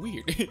so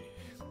weird.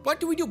 What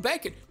do we do?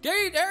 Bacon.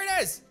 There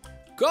it is.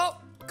 Go.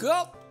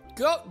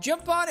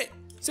 Jump on it.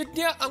 Sit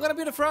down. I'm gonna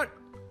be at the front.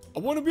 I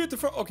want to be at the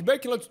front. Okay,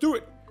 Bacon, let's do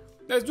it.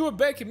 Let's do it,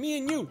 Bacon. Me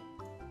and you.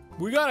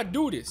 We gotta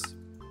do this.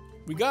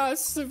 We gotta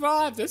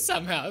survive this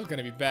somehow. It's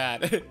gonna be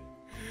bad.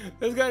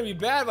 It's gonna be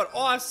bad, but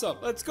awesome.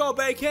 Let's go,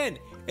 Bacon.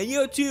 And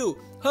you too.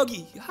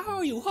 Huggy. How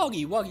are you,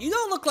 Huggy Wuggy? You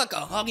don't look like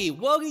a Huggy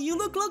Wuggy. You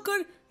look like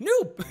a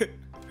noob.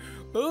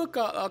 Look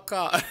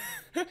I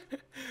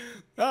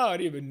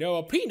don't even know,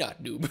 a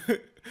peanut noob.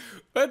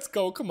 Let's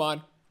go. Come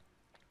on.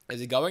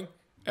 Is it going?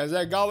 Is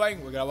it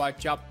going? We're gonna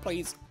watch out,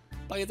 please.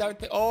 Please,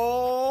 everything.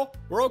 Oh,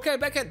 we're okay,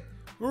 Bacon.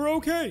 We're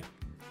okay.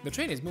 The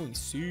train is moving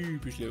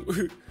super slow.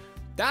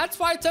 That's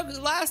why it took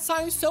last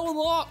time so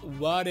long.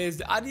 What is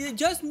that? I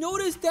just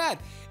noticed that.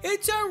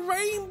 It's a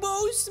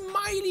rainbow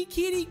smiley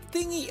kitty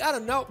thingy. I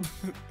don't know.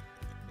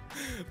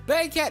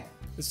 Bacon.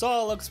 This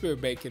all looks weird,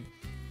 Bacon.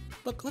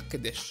 Look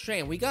at this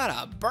train. We got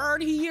a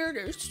bird here.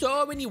 There's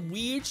so many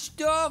weird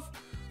stuff.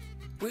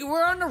 We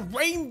were on a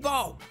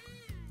rainbow.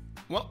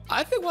 Well,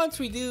 I think once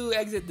we do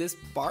exit this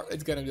part,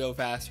 it's gonna go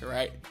faster,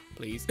 right?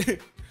 Please.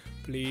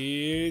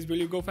 Please, will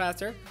you go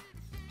faster?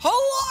 How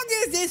long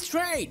is this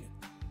train?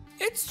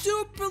 It's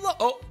super long.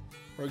 Oh,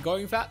 we're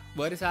going fast.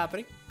 What is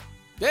happening?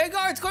 There you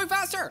go. It's going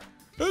faster.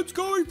 It's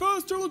going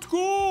faster. Let's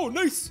go.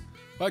 Nice.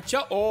 Watch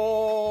out.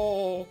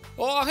 Oh,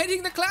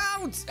 hitting the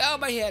clouds. Oh,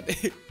 my head.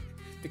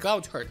 The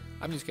clouds hurt.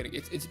 I'm just kidding.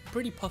 It's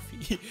pretty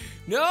puffy.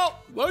 No,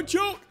 watch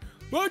out.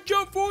 Watch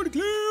out for the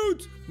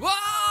clouds.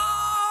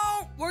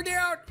 Whoa, we're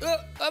down.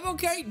 I'm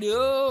okay.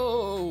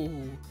 No.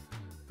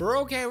 We're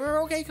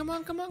okay. Come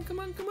on.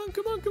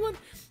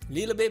 A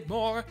little bit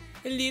more,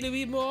 a little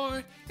bit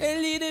more, a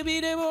little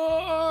bit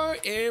more,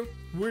 and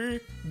we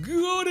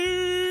got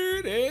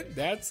it. And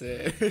that's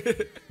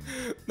it.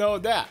 No,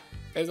 that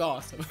is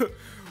awesome.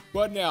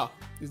 What now?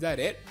 Is that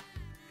it?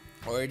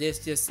 Or is this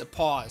just a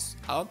pause?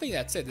 I don't think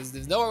that's it.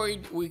 There's nowhere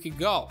we could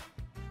go.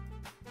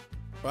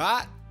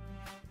 What?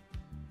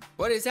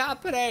 What is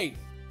happening?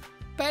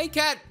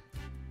 Bacon,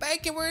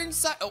 we're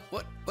inside. Oh,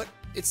 what?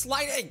 It's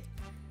sliding.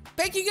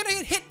 Bacon, you're gonna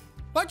get hit.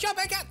 Watch out,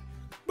 Bacon.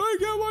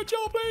 Bacon, watch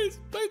out, please.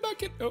 Please,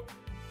 Bacon.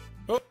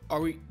 Oh,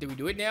 did we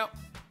do it now?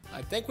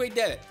 I think we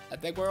did it. I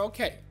think we're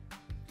okay.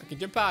 I can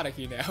jump out of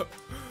here now.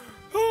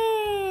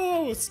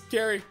 Oh, it was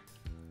scary.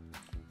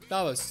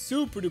 That was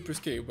super duper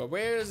scary. But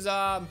where's,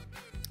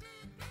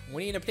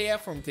 we need a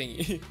platform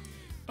thingy.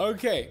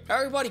 Okay,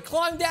 everybody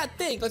climb that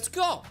thing. Let's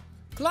go.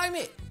 Climb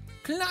it.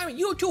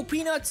 You too,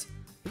 Peanuts.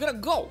 We're gonna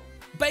go.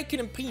 Bacon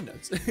and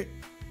Peanuts.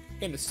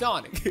 In the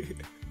Sonic.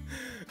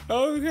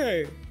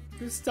 Okay.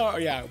 Let's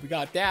start. Yeah, we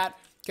got that.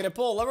 Can I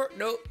pull a lever?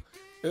 No.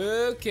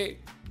 Okay.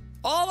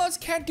 All of us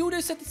can't do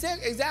this at the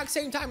exact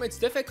same time. It's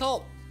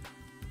difficult.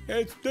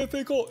 It's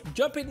difficult.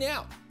 Jump it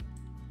now.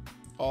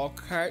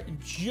 Okay.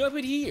 Jump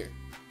it here.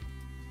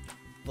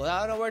 But I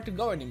don't know where to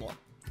go anymore.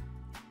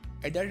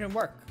 It doesn't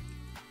work.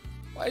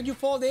 Why did you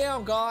fall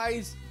down,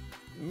 guys?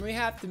 We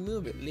have to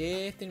move it.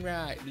 Left and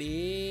right.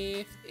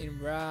 Left and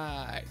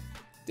right.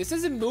 This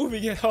isn't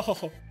moving at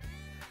all.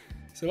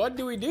 So what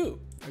do we do?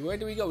 Like, where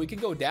do we go? We can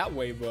go that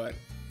way, but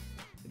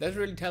it doesn't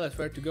really tell us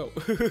where to go.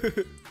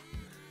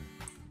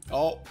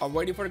 Oh, I'm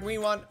waiting for the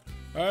green one.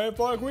 I'm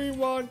for the green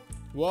one.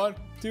 1,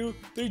 2,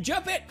 3,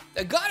 jump it!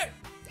 I got it!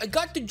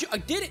 I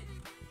did it!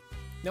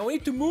 Now we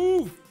need to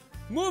move.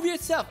 Move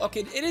yourself.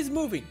 Okay, it is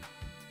moving.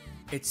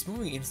 It's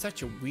moving in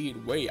such a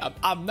weird way.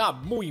 I'm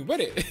not moving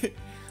with it.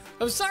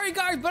 I'm sorry,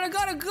 guys, but I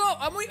gotta go.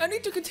 I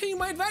need to continue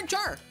my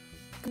adventure.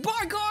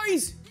 Goodbye,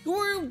 guys. You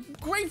were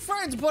great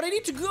friends, but I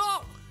need to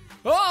go.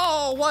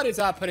 Oh, what is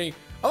happening?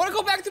 I want to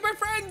go back to my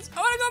friends.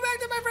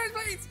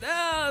 Please.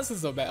 No, this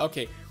is so bad.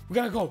 Okay, we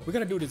gotta go. We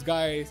gotta do this,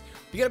 guys.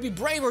 We gotta be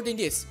braver than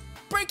this.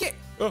 Break it.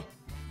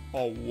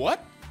 Oh,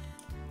 what?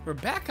 We're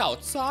back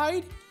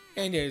outside?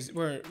 And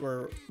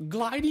we're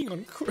gliding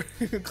on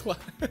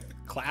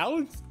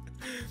clouds.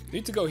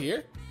 Need to go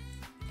here.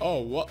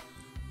 Oh, what?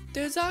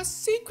 There's a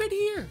secret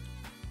here.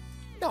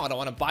 No, I don't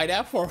want to buy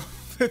that for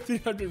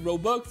 1,500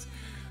 Robux.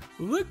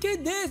 Look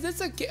at this.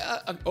 That's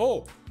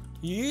oh,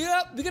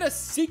 yep. We got a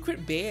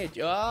secret badge.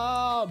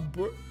 Ah,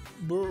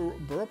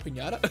 burro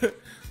pinata.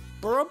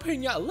 Burro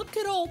pinata. Look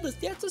at all this.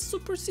 That's a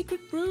super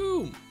secret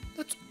room.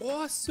 That's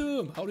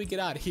awesome. How do we get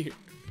out of here?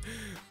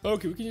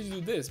 Okay, we can just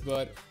do this,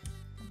 but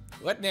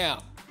what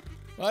now?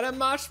 What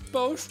am I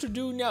supposed to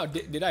do now?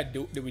 Did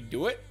we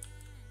do it?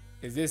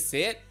 Is this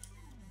it?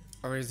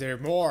 Or is there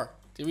more?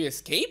 Did we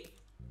escape?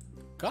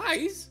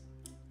 Guys,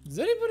 does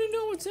anybody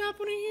know what's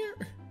happening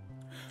here?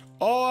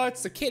 Oh,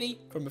 it's the kitty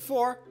from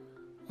before.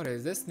 What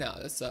is this now?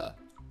 This it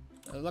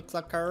looks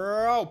like a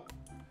rope.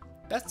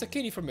 That's the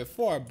kitty from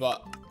before,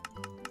 but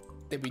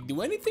did we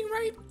do anything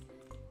right?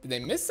 Did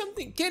I miss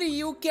something? Kitty,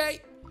 you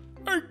okay?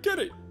 Hey,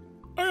 kitty.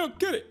 Hey,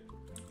 kitty.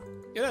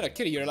 You're not a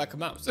kitty, you're like a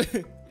mouse.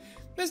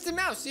 Mr.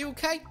 Mouse, you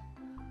okay?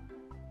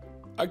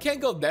 I can't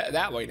go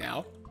that way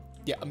now.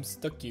 Yeah, I'm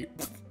stuck here.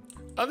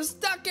 I'm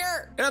stuck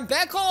here, and I'm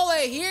back all the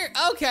way here.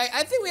 Okay,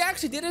 I think we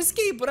actually did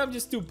escape, but I'm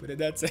just stupid, and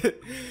that's it.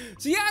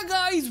 So yeah,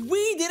 guys,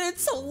 we did it.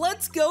 So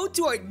let's go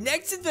to our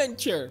next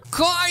adventure.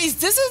 Guys,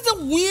 this is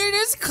the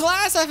weirdest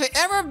class I've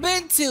ever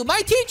been to.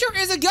 My teacher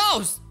is a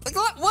ghost. Like,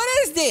 what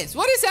is this?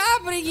 What is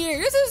happening here?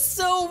 This is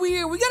so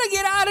weird. We gotta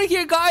get out of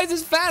here, guys,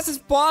 as fast as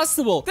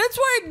possible. That's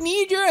why I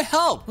need your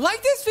help.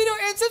 Like this video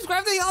and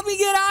subscribe to help me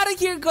get out of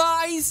here,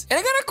 guys. And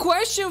I got a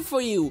question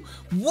for you.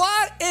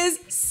 What is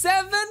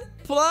 7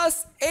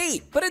 plus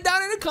 8? Put it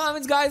down in the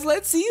comments, guys.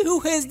 Let's see who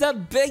has the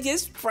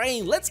biggest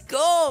brain. Let's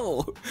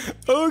go.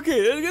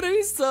 Okay, that's gonna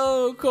be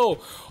so cool.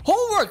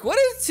 Homework. What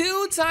is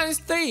 2 times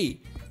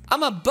 3?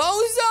 I'm a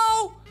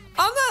bozo?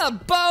 I'm not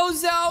a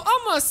bozo.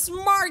 I'm a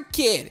smart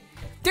kid.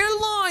 They're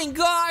lying,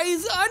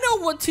 guys. I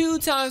know what 2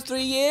 times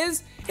 3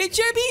 is. It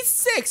should be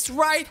 6,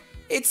 right?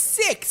 It's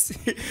 6.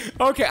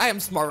 Okay, I am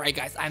smart, right,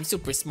 guys? I'm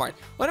super smart.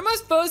 What am I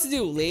supposed to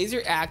do?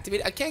 Laser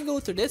activate. I can't go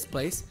through this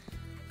place.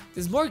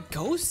 There's more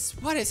ghosts?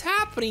 What is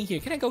happening here?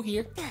 Can I go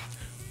here?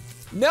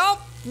 Nope,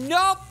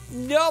 nope,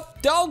 nope.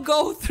 Don't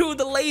go through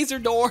the laser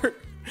door.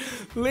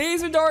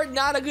 Laser door,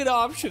 not a good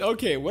option.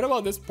 Okay, what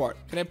about this part?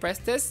 Can I press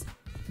this?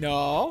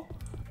 No.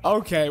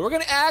 Okay, we're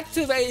gonna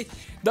activate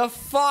the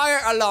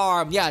fire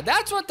alarm. Yeah,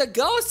 that's what the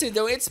ghost is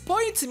doing. It's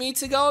pointing to me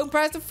to go and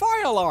press the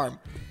fire alarm.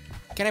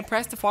 Can I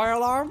press the fire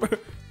alarm?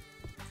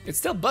 It's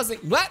still buzzing.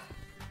 What?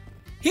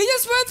 He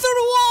just went through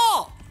the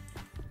wall.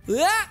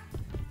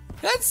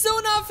 That's so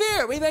not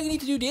fair. Maybe I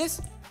need to do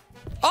this.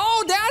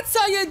 Oh, that's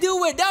how you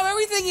do it. Now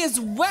everything is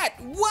wet.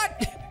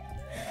 What?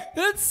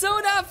 That's so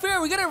not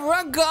fair. We gotta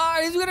run,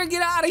 guys. We gotta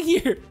get out of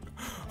here.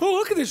 Oh,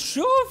 look at this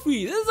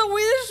trophy. This is the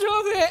weirdest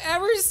trophy I've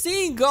ever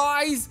seen,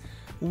 guys.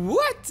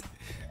 What?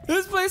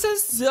 This place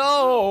is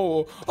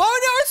so... Oh,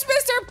 no, it's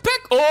Mr.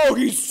 Pickles. Oh,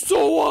 he's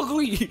so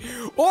ugly.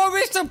 Oh,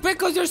 Mr.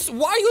 Pickles,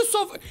 why are you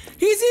so...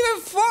 He's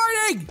even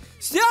farting.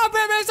 Stop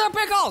it, Mr.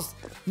 Pickles.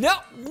 No,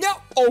 no.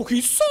 Oh,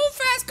 he's so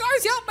fast,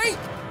 guys. Help me.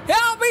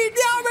 Help me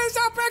now,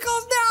 Mr.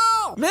 Pickles,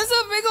 no.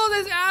 Mr. Pickles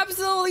is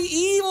absolutely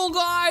evil,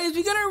 guys.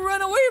 We gotta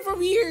run away from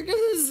here.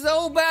 This is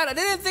so bad. I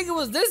didn't think it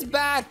was this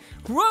bad.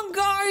 Run,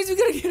 guys. We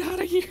gotta get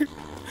out of here.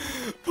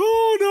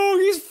 Oh, no.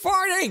 He's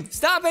farting.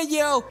 Stop it,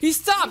 you. He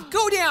stopped.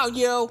 Go down,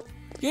 you.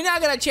 You're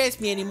not gonna chase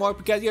me anymore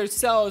because you're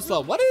so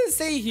slow. What does it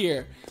say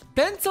here?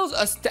 Pencils,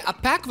 a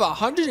pack of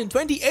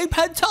 128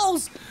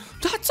 pencils.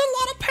 That's a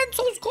lot of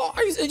pencils,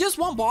 guys. In just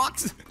one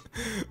box.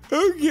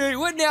 Okay,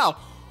 what now?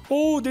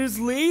 Oh, there's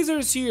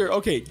lasers here.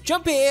 Okay,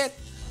 jump in.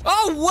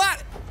 Oh,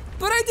 what?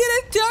 But I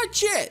didn't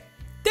touch it.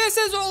 This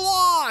is a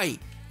lie.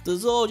 This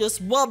is all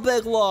just one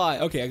big lie.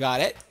 Okay, I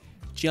got it.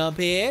 Jump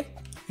in.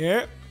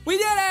 Yeah. We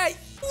did it.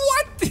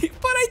 What? But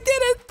I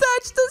didn't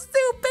touch the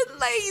stupid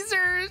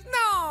lasers.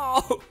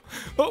 No.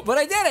 Oh, but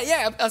I did it.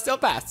 Yeah, I still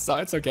passed, so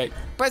it's okay.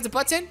 Press the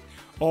button.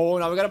 Oh,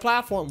 now we got a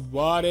platform.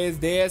 What is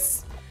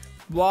this?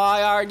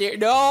 Why are there...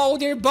 No,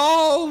 they're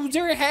bones.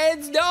 They're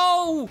heads.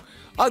 No.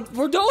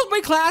 Were those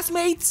my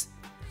classmates?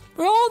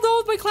 Were all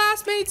those my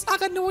classmates? I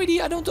got no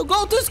idea. I don't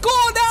go to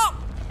school now.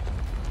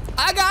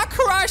 I got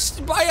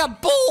crushed by a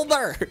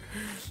boulder.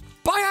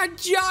 By a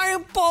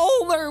giant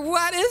boulder.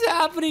 What is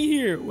happening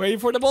here? Wait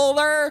for the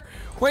boulder.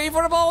 Wait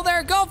for the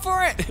boulder. Go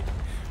for it.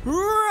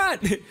 Run.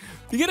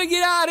 You gotta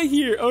get out of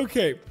here.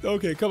 Okay.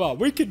 Okay, come on.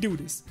 We can do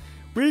this.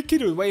 We can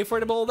do it. Wait for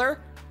the boulder.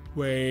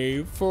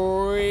 Wait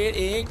for it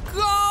and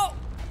go.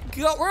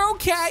 Go. We're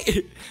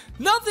okay.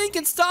 Nothing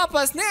can stop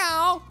us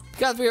now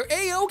because we're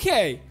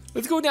A-okay.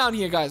 Let's go down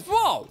here, guys.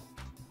 Whoa.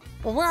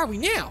 Well, where are we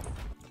now?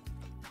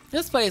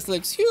 This place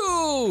looks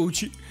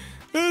huge.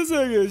 This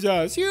thing is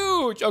just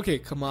huge. Okay,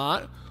 come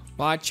on.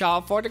 Watch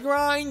out for the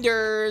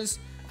grinders.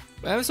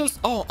 I'm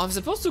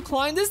supposed to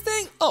climb this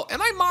thing? Oh,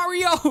 am I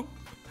Mario?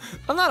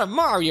 I'm not a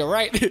Mario,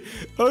 right?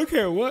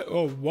 Okay, what?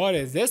 Oh, what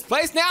is this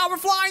place now? We're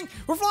flying.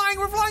 We're flying.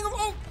 We're flying.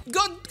 Oh,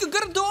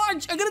 gotta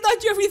dodge. I gotta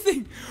dodge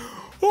everything.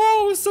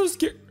 Oh, I'm so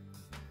scared.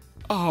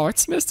 Oh,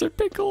 it's Mr.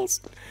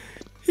 Pickles.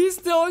 He's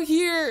still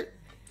here.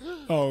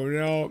 Oh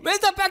no.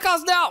 Mr.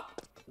 Pickles, no!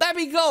 Let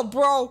me go,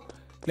 bro.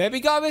 Let me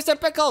go, Mr.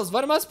 Pickles.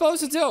 What am I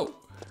supposed to do?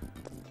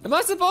 Am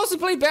I supposed to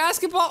play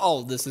basketball?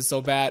 Oh, this is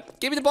so bad.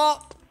 Give me the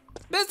ball.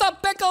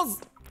 Mr.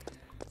 Pickles.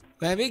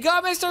 Let me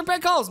go, Mr.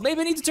 Pickles.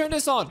 Maybe I need to turn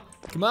this on.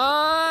 Come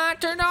on,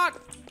 turn on.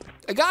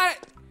 I got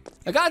it.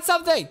 I got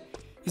something.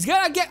 He's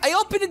gonna get, I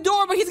opened the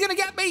door, but he's gonna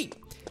get me.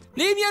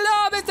 Leave me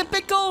alone, Mr.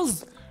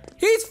 Pickles.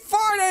 He's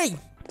farting.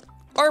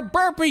 Or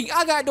burping.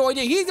 I got no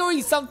idea. He's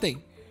doing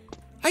something.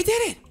 I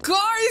did it.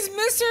 Guys,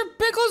 Mr.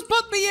 Pickles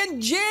put me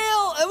in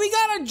jail. And we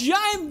got a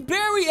giant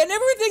berry and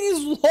everything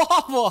is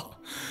lava.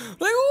 Like,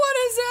 what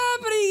is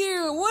happening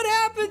here? What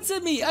happened to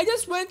me? I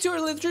just went to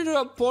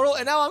a portal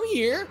and now I'm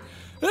here.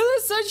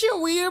 This is such a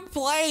weird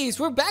place.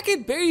 We're back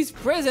in Barry's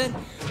prison.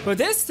 But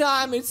this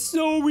time, it's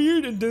so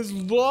weird and there's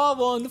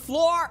lava on the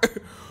floor.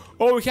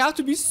 Oh, we have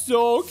to be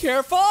so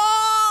careful.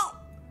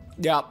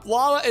 Yeah,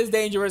 lava is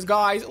dangerous,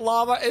 guys.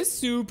 Lava is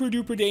super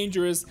duper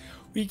dangerous.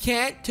 We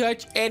can't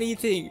touch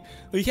anything.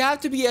 We have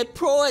to be a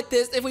pro at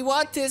this if we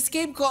want to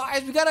escape,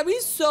 guys. We gotta be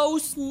so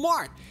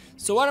smart.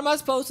 So what am I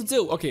supposed to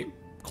do? Okay,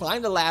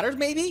 climb the ladders,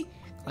 maybe?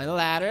 Climb the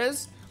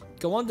ladders.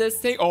 Go on this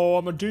thing. Oh,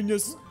 I'm a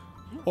genius.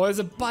 Oh, there's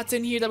a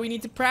button here that we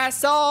need to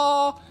press.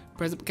 Oh,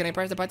 can I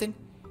press the button?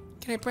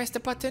 Can I press the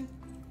button?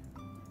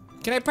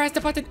 Can I press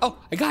the button? Oh,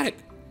 I got it.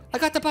 I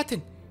got the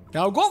button.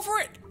 Now go for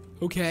it.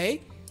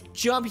 Okay.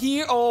 Jump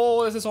here.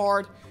 Oh, this is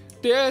hard.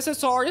 This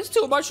is hard. There's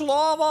too much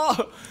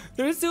lava.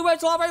 There's too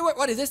much lava everywhere.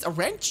 What is this? A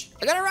wrench?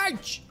 I got a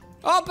wrench.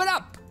 Open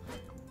up.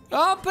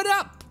 Open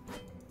up.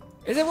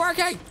 Is it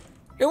working?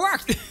 It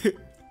worked.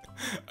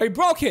 I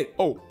broke it.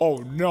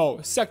 Oh no.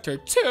 Sector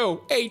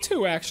 2.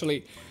 A2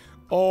 actually.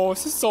 Oh,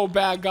 this is so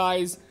bad,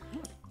 guys.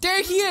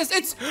 There he is.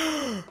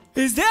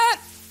 Is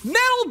that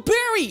Metal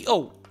Berry?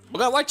 Oh, we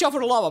gotta watch out for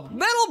the lava.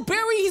 Metal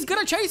Berry, he's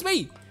gonna chase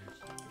me.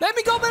 Let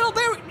me go, Metal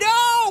Berry.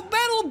 No,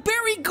 Metal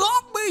Berry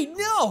got me.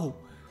 No.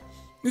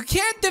 You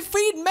can't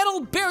defeat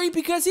Metal Berry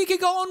because he can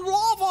go on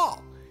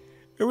lava.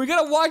 And we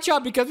gotta watch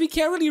out because we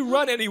can't really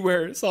run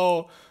anywhere.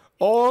 So,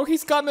 oh,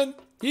 he's coming.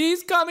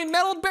 He's coming.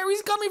 Metal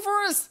Berry's coming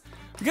for us.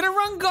 We gotta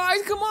run,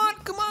 guys. Come on.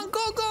 Come on.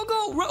 Go, go,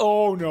 go. Run.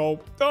 Oh, no.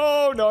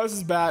 Oh, no. This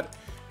is bad.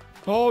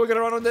 Oh, we gotta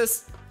run on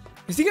this.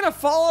 Is he gonna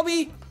follow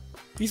me?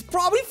 He's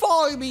probably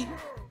following me.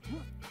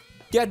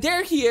 Yeah,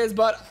 there he is,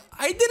 but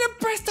I didn't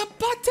press the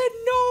button.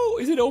 No.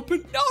 Is it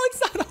open? No,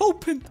 it's not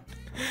open.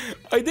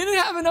 I didn't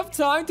have enough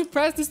time to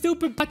press the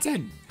stupid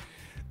button.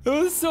 It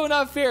was so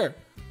not fair.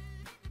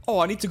 Oh,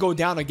 I need to go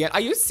down again. Are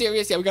you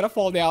serious? Yeah, we gotta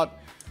fall down.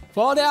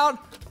 Fall down.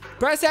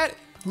 Press it.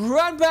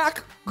 Run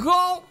back.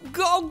 Go,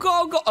 go,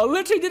 go, go. I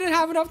literally didn't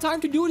have enough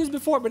time to do this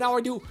before, but now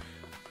I do.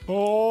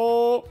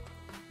 Oh.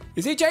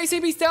 Is he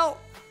chasing me still?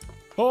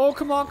 Oh,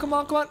 come on, come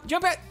on, come on.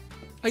 Jump it.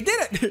 I did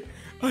it.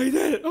 I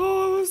did it.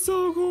 Oh, it was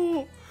so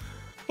cool.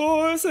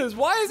 Oh,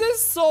 why is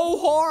this so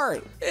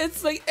hard?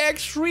 It's like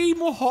extreme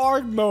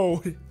hard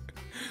mode.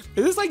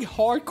 Is this like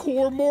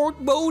hardcore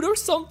mode or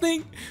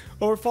something?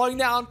 Oh, we're falling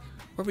down.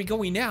 Where are we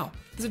going now?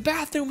 There's a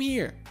bathroom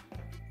here.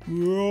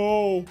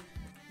 Whoa.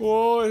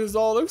 Oh, this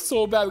all looks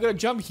so bad. We gotta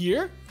jump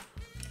here?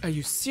 Are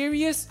you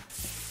serious?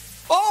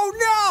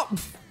 Oh, no.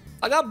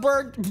 I got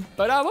burned,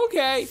 but I'm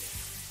okay.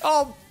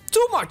 Oh,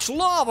 too much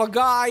lava,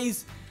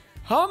 guys.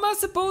 How am I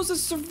supposed to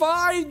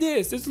survive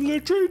this? It's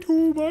literally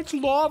too much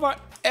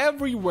lava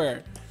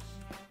everywhere.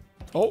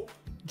 Oh,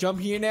 jump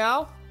here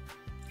now.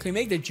 Can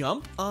we make the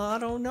jump? I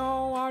don't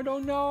know. I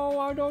don't know.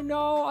 I don't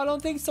know. I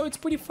don't think so. It's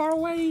pretty far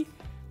away.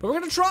 But we're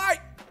gonna try.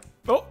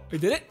 Oh, we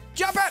did it.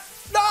 Jump it.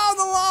 No,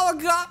 the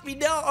lava got me.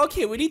 No.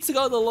 Okay, we need to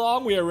go the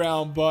long way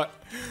around, but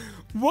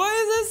why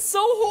is this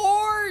so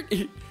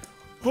hard?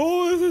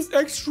 Oh, this is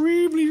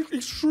extremely,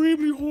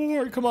 extremely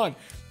hard. Come on.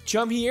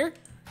 Jump here.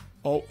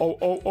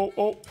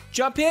 Oh.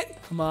 Jump it.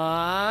 Come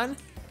on.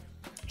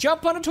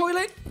 Jump on the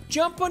toilet.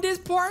 Jump on this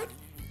part.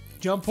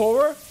 Jump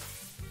over.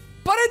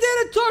 But I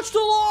didn't touch the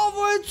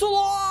lava. It's a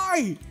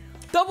lie.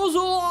 That was a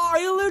lie.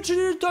 I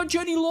literally didn't touch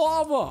any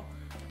lava.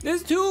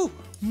 There's too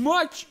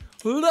much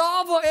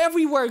lava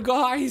everywhere,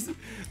 guys.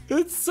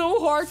 It's so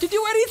hard to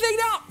do anything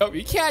now. Oh,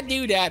 you can't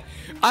do that.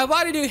 I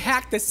wanted to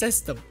hack the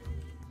system.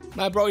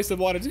 My bro used to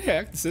wanted to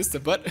hack the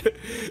system, but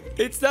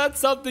it's not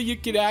something you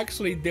can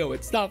actually do.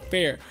 It's not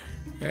fair.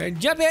 And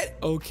jump it.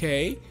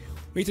 Okay.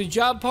 We need to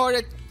jump on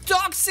the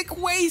toxic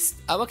waste.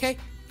 I'm okay.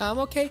 I'm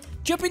okay.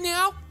 Jumping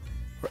now.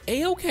 We're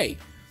A-okay.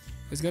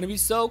 It's gonna be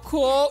so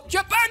cool.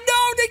 Jump. Oh,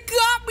 no, they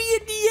got me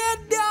in the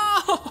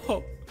end.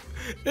 No.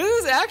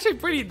 This is actually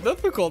pretty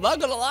difficult.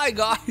 Not gonna lie,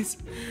 guys.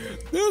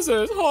 This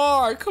is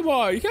hard. Come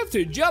on. You have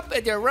to jump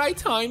at the right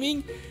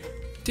timing.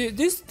 Dude,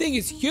 this thing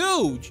is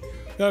huge.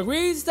 The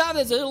green stuff,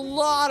 there's a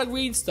lot of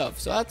green stuff,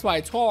 so that's why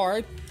it's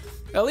hard.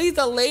 At least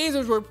the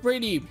lasers were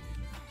pretty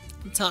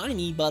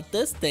tiny, but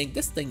this thing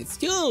is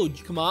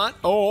huge. Come on.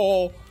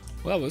 Oh,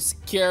 well, that was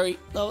scary.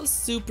 That was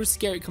super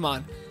scary. Come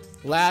on.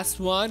 Last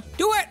one.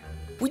 Do it.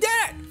 We did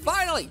it.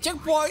 Finally.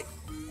 Checkpoint.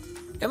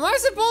 Am I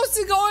supposed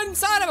to go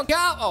inside of a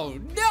cow? Oh,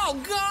 no,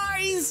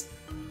 guys.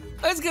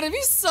 It's going to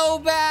be so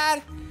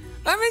bad.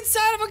 I'm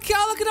inside of a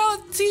cow. Look at all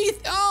the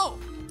teeth. Oh,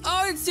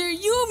 Oh, it's their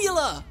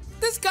uvula.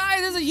 This guy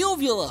has a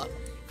uvula.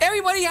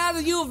 Everybody has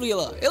a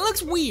uvula. It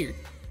looks weird.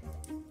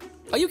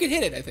 Oh, you can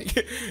hit it, I think.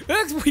 It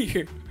looks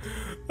weird.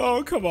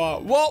 Oh, come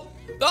on. Whoa.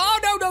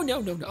 Oh,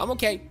 no. I'm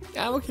okay.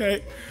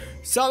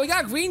 So we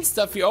got green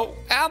stuff here. Oh,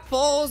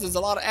 apples. There's a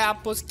lot of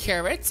apples.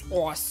 Carrots.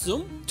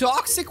 Awesome.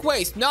 Toxic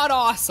waste. Not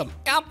awesome.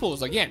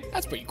 Apples again.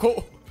 That's pretty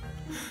cool.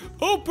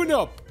 Open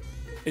up.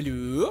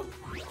 Hello.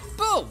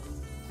 Boom.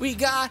 We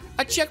got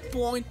a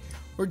checkpoint.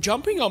 We're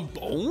jumping on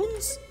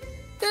bones?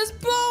 There's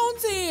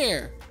bones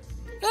here.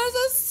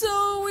 That's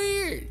so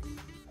weird.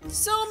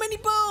 So many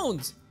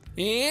bones.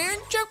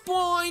 And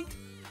checkpoint.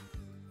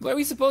 Where are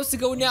we supposed to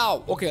go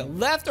now? Okay,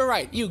 left or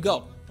right? You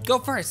go. Go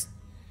first.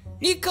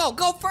 Nico,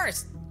 go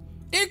first.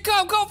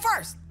 Nico, go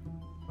first.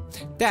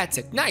 That's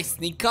it. Nice,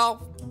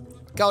 Nico.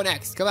 Go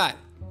next. Come on.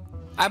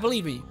 I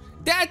believe in you.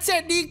 That's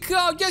it,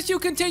 Nico. Just you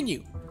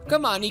continue.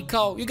 Come on,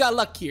 Nico. You got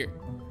luck here.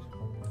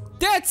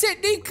 That's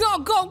it, Nico.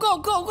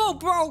 Go,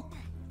 bro.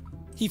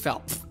 He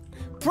fell.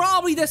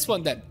 Probably this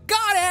one then.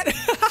 Got it.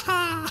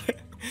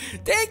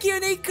 Thank you,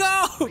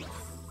 Nico.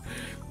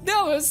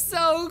 That was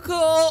so cool.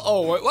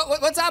 Oh,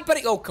 what's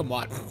happening? Oh, come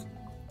on.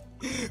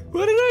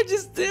 What did I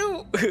just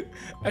do?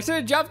 I should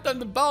have jumped on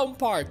the bone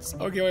parts.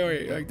 Okay,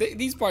 wait. Like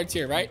these parts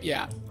here, right?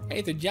 Yeah. I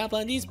need to jump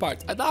on these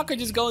parts. I thought I could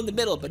just go in the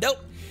middle, but nope.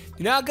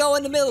 Do not go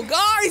in the middle.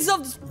 Guys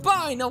of the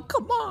spine. Oh,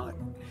 come on.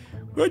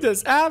 What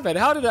just happened?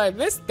 How did I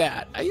miss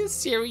that? Are you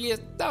serious?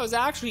 That was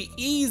actually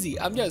easy.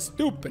 I'm just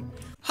stupid.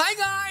 Hi,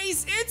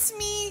 guys. It's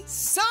me,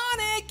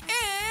 Sonic,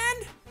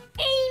 and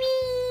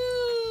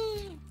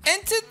Amy.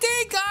 And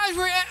today, guys,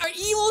 we're at our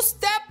evil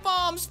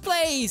stepmom's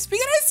place. We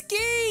gotta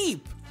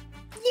escape.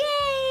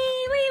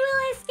 Yay! We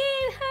will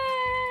escape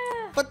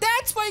her. But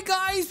that's why,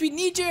 guys, we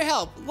need your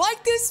help.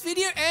 Like this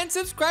video and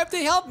subscribe to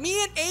help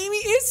me and Amy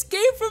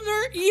escape from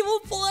her evil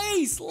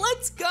place.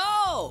 Let's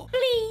go.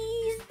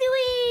 Please do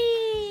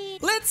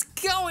it. Let's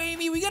go,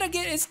 Amy. We gotta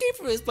escape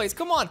from this place.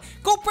 Come on.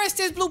 Go press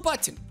this blue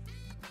button.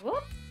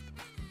 Whoop.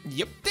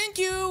 Yep. Thank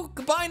you.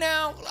 Goodbye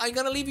now. I'm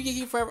gonna leave you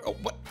here forever. Oh,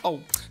 what? Oh.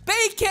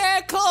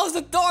 Daycare, close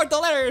the door.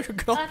 Don't let her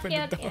go open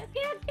the door. Okay.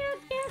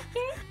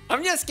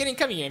 I'm just kidding.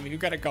 Come here, Amy. We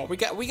gotta go. We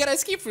gotta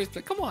escape from this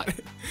place. Come on.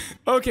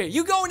 Okay,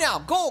 you go now.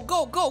 Go.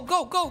 Run.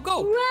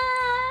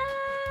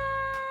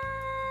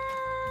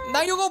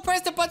 Now you go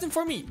press the button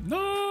for me.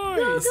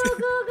 Nice.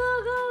 Go.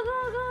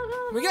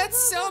 We got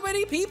so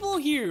many people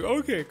here.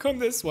 Okay, come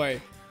this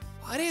way.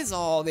 What is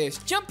all this?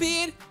 Jump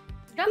in.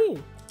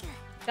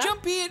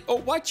 Jump in. Oh,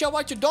 watch out.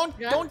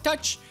 Don't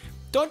touch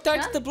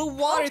the blue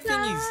water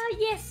thingies.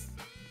 Yes.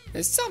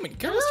 There's so many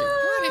girls here.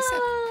 What is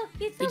it?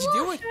 It's Did a you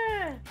do washer.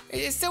 it?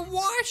 It's a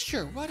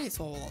washer. What is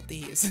all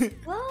this?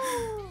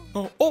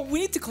 Whoa. Oh, we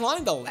need to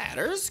climb the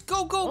ladders.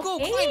 Go,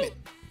 Okay. climb it.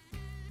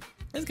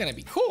 That's gonna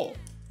be cool.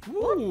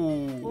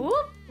 Ooh.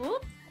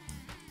 Whoop.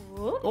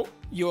 Oh,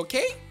 you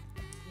okay?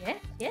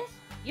 Yes.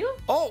 You.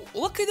 Oh,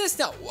 look at this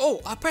now.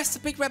 Oh, I pressed the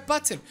big red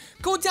button.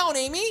 Go down,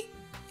 Amy.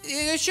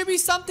 There should be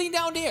something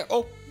down there.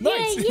 Oh,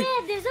 nice.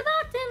 Yeah, there's a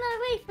button.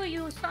 I wait for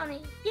you,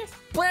 Sonny. Yes.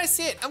 Press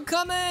it. I'm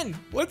coming.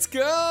 Let's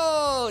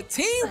go.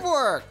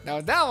 Teamwork.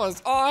 Now that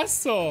was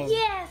awesome.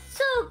 Yeah,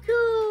 so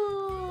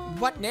cool.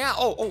 What now?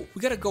 Oh, we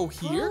gotta go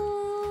here.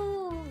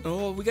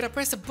 Oh, we gotta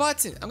press the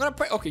button. I'm gonna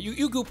press. Okay,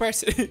 you go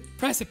press it.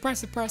 press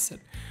it.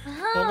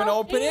 I'm gonna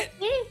open it.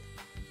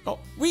 Oh,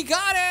 we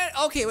got it.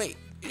 Okay, wait.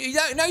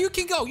 Now you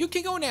can go. You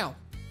can go now.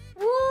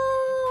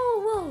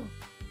 Whoa.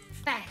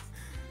 Fast.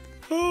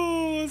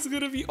 Oh, it's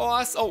gonna be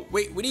awesome. Oh,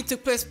 wait, we need to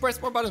press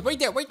more buttons. Wait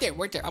there.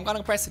 I'm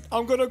gonna press it.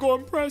 I'm gonna go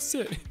and press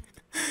it.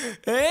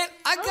 And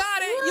I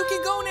got it. You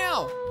can go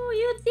now. Oh,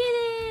 you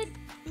did it.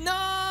 Nice.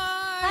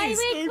 I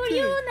wait for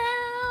you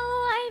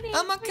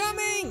now. I'm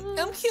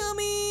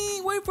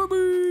coming. Wait for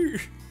me.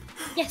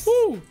 Yes.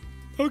 Woo.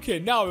 Okay,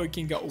 now we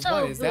can go. So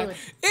what is that? good.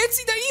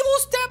 It's the evil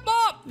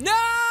stepmom.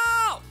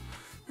 No!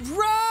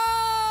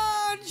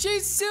 Run!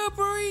 She's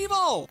super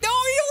evil. No,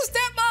 evil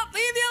stepmom,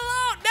 leave me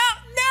alone.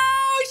 No,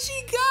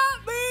 she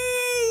got me.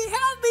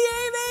 Help me,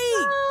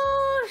 Amy.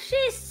 Oh,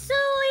 she's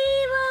so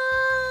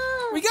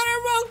evil. We gotta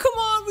run. Come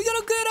on, we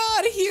gotta get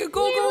out of here.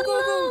 Go.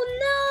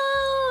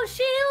 No,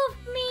 she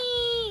helped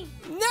me.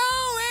 No,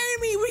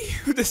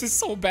 Amy, this is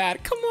so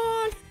bad. Come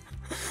on.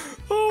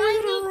 Oh, we I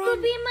gotta need run.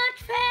 to be much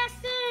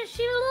faster.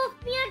 She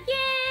looked me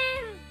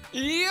again.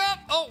 Yep.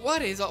 Oh,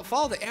 what is it?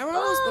 Follow the arrows?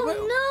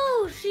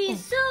 Oh no,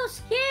 she's so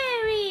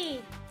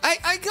scary.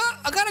 I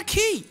got a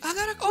key. I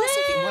got a key.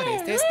 What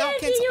is this? Where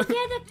did you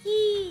get a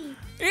key?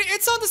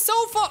 It's on the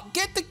sofa.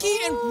 Get the key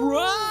and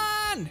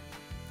run.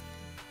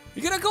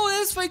 You gotta go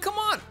this way. Come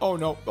on. Oh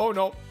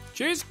no.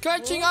 She's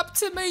catching up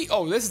to me.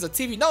 Oh, this is a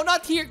TV. No,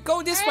 not here.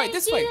 Go this way.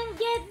 This way. I didn't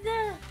get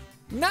the...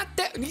 Not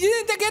that. You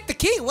didn't get the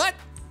key. What?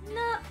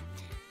 No.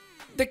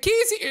 The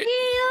key's here.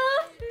 She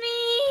left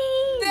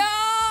me. No,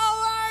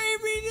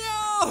 Amy,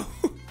 no.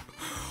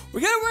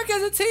 We gotta work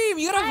as a team.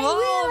 You gotta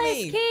follow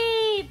me.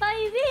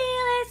 I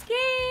will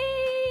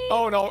escape.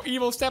 Oh no,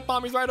 evil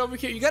stepmom is right over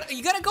here. You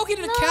gotta go here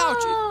to the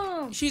couch.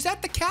 She's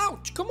at the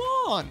couch. Come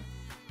on.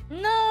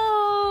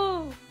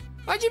 No.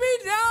 What do you mean?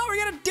 No, we're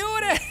gonna do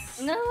it.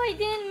 No, I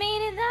didn't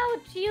make it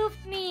out. She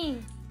oofed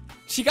me.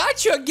 She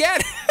got you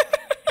again.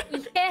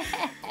 Yeah.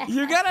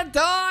 You gotta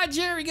dodge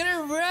her. You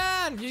gotta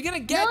run. She's gonna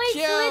get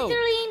you. No, it's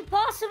literally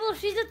impossible.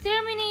 She's a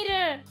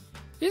Terminator.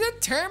 She's a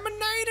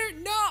Terminator?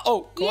 No.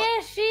 Oh,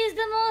 yes, she's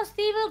the most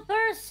evil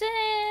person.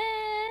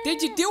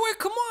 Did you do it?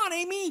 Come on,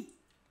 Amy.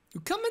 You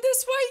coming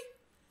this way?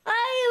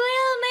 I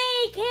will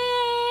make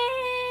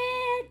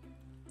it.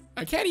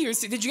 I can't even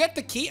see. Did you get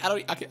the key?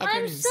 I can't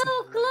I'm even so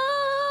see.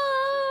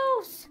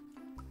 close.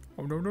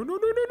 Oh, no. I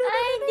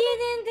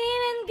didn't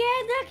even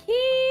get the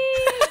key.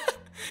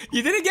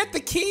 You didn't get the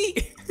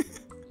key?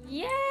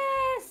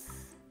 Yes.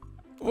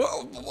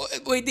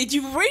 Wait, did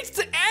you reach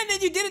the end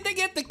and you didn't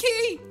get the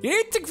key? You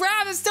need to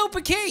grab the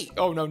stupid key.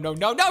 Oh, no.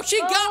 She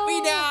got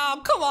me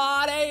now. Come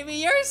on,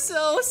 Amy. You're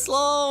so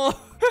slow.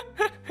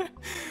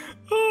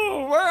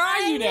 Oh, where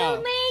are you now? I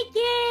will make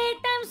it.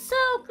 I'm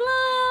so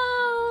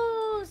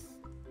close.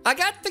 I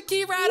got the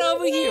key right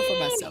over here for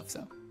myself,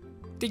 so.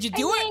 Did you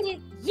do I made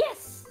it?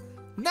 Yes.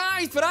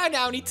 Nice, but I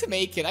now need to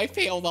make it. I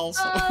failed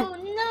also. Oh,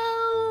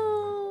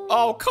 no.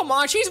 Oh, come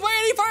on. She's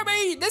waiting for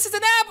me. This is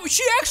an apple.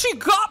 She actually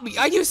got me.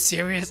 Are you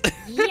serious?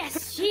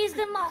 Yes, she's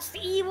the most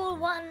evil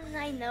one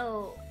I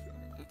know.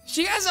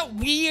 She has a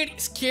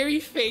weird, scary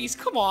face.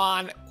 Come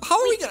on. How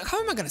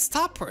am I gonna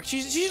stop her?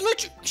 She's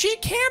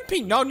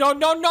camping. No. Sonic,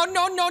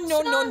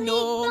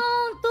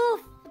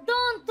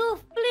 don't do,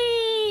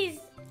 please.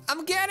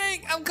 I'm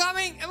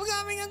coming. Come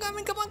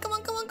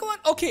on.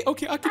 Okay, I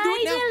can do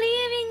it now. I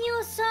believe in you,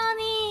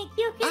 Sonic.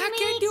 You can make it. I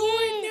can do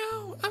it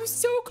now. I'm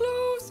so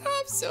close.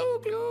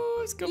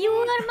 Come You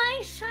on. are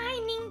my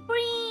shining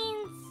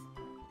prince.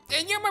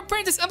 And you're my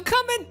princess. I'm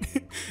coming.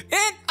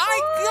 And I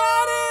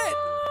got it.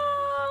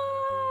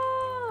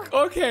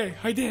 Okay,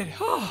 I did.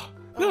 Oh,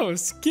 that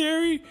was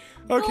scary.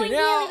 Okay, go in now.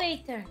 the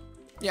elevator.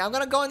 Yeah, I'm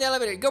gonna go in the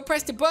elevator. Go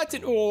press the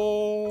button.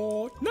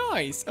 Oh,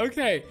 nice.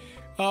 Okay.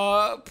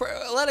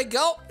 Let it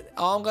go.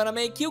 I'm gonna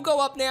make you go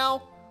up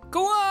now.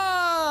 Go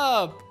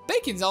up.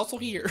 Bacon's also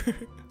here.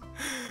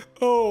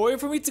 Oh, wait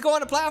for me to go on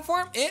the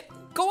platform. And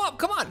go up.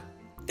 Come on.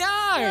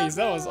 Nice.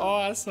 That was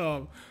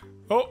awesome.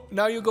 Oh,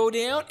 now you go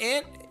down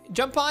and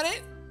jump on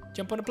it.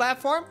 Jump on the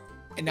platform.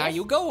 And now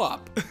you go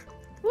up.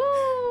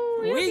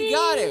 Woo, We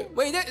got it.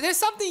 Wait, there's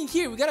something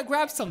here. We gotta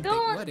grab something.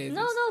 What is this?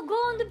 No, go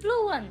on the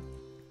blue one.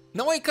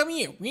 No, wait, come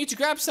here. We need to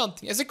grab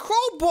something. There's a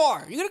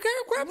crowbar. You gotta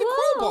grab the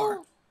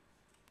crowbar.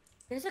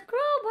 There's a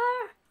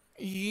crowbar.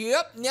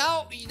 Yep.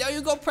 Now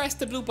you go press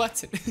the blue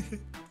button.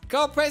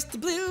 Go press the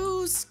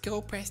blues.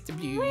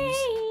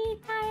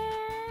 Wait,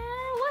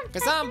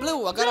 Cause I'm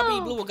blue. I gotta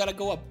be blue. I gotta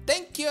go up.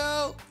 Thank you.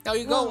 Now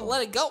you go.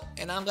 Let it go,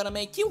 and I'm gonna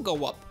make you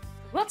go up.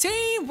 Whoop.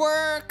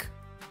 Teamwork.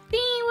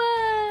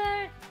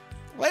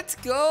 Let's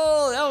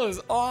go. That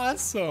was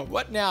awesome.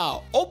 What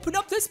now? Open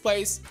up this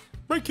place.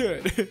 Break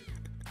it.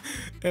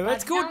 And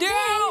let's go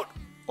down.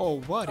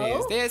 Oh, what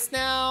is this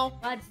now?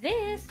 What's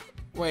this?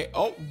 Wait.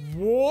 Oh,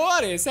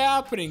 what is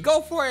happening?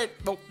 Go for it.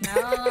 Oh.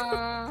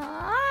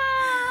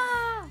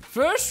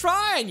 First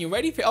try, and you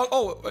ready for?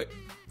 Wait.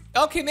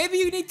 Okay, maybe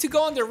you need to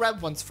go on the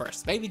red ones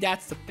first. Maybe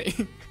that's the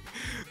thing.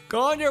 Go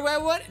on the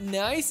red one.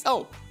 Nice.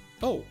 Oh.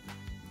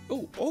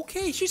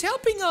 Okay. She's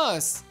helping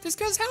us. This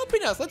girl's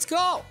helping us. Let's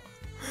go.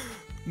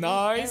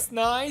 Nice.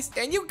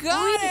 And you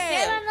got it.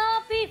 Better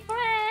not be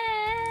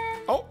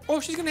friends. Oh,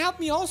 she's gonna help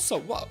me also.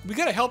 Wow, we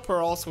gotta help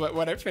her also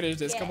when I finish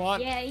this. Come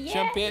on. Yeah.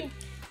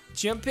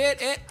 Jump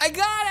it, and I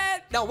got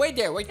it. No, wait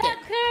there.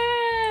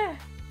 Her.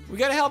 We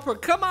gotta help her.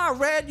 Come on,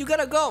 Red. You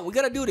gotta go. We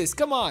gotta do this.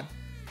 Come on.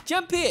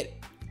 Jump it.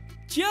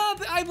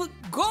 I will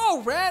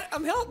go, Red.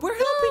 We're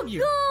helping you.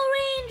 Go,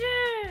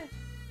 Ranger.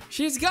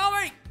 She's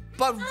going,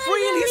 but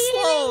really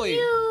slowly.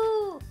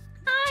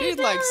 She's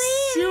like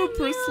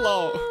super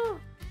slow.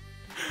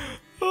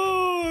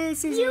 Oh,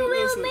 this is You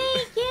will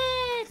make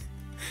it.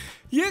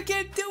 You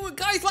can do it,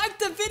 guys. Like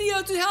the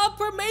video to help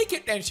her make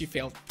it, and she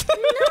failed. No.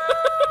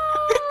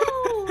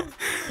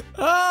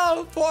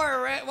 Oh,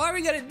 poor Red. What are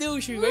we gonna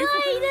do? Should we wait for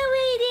her? Like the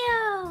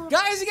video.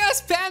 Guys, you gotta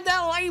spam that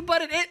like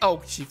button.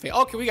 Oh, she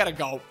failed. Okay, we gotta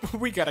go.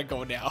 We gotta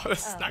go now.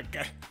 This is not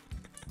good.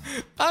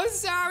 I'm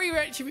sorry,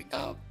 Red.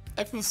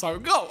 I feel sorry.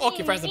 Go.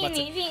 Okay, press the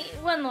button.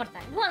 One more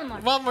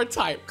time. One more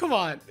time. Come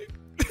on.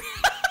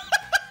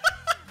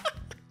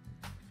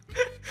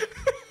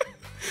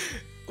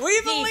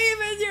 We believe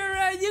in you,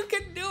 Red. You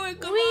can do it.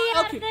 Come we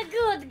on. are the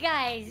good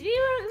guys.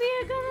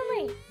 We're gonna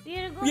wait.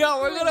 We're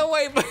gonna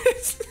wait, but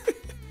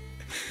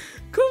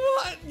come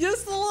on,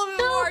 just a little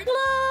bit more.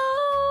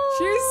 Close.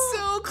 She's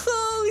so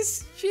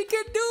close. She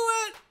can do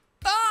it.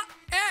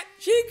 And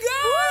she got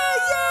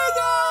it. Yeah,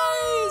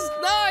 guys.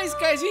 Nice,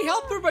 guys. We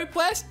helped her by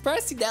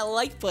pressing that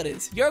like button.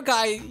 You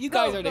guys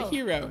are the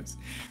heroes.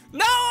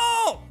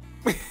 No!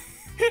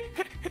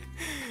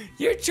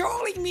 You're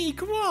trolling me.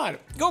 Come on.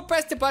 Go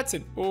press the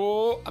button.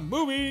 Oh, I'm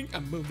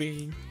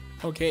moving.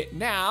 Okay,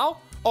 now.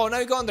 Oh, now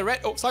you go on the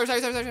red. Oh, sorry.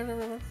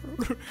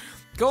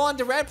 Go on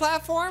the red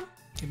platform.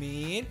 Come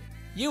in.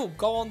 You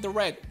go on the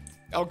red.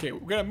 Okay,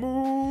 we're gonna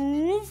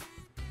move.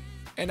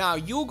 And now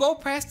you go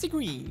press the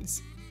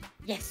greens.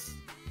 Yes.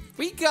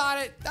 We got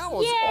it. That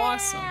was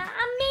awesome.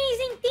 Amazing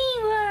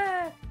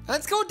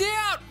Let's go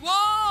down.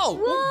 Whoa.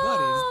 Whoa,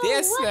 What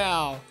is this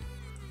now?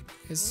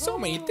 There's so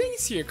many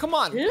things here. Come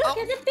on. Look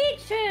at the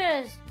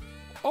pictures.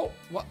 Oh,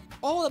 what?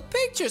 Oh, the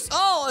pictures.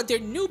 Oh, they're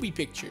newbie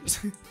pictures.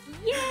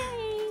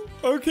 Yay.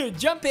 Okay,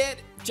 jump in.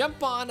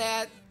 Jump on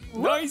that.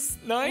 Whoop. Nice,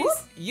 nice. Whoop.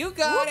 You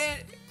got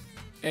it.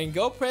 And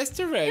go press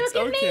the reds. You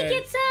can Okay. make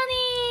it,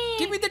 Sunny.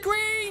 Give me the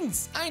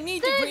greens. I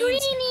need the the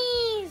greens.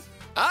 greenies.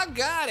 I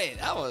got it.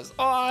 That was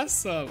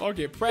awesome.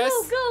 Okay, press.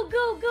 Go.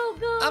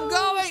 I'm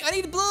going. I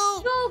need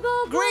blue.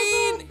 Go.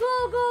 Green.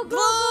 Go. Blue.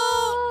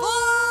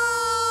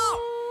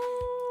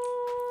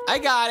 I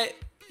got it.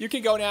 You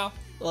can go now.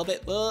 A little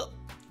bit. Blue,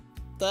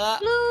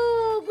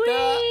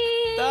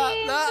 green,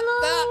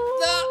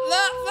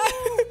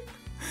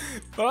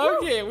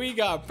 Okay, we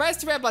got press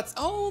the red buttons.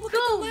 Oh, look at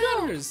the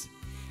ladders.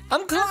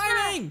 I'm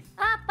climbing.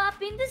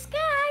 Up in the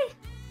sky.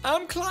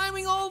 I'm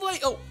climbing all the way.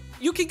 Oh,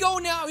 you can go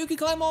now. You can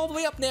climb all the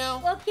way up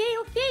now. Okay,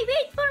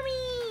 wait for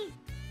me.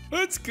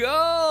 Let's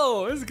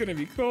go. This is gonna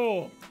be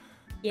cool.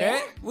 Yeah.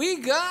 And we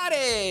got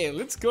it.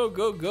 Let's go.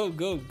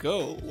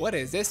 What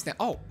is this now?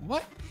 Oh,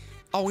 what?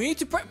 Oh, we need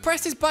to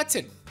press this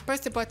button.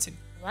 Press the button.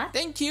 What?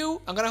 Thank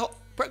you. I'm gonna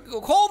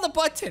hold the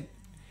button.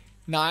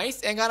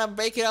 Nice. And gonna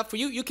break it up for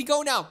you. You can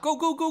go now. Go.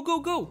 Go.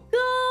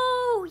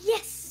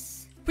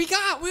 Yes.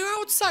 We're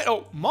outside.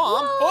 Oh,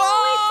 Mom.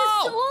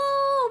 Mom.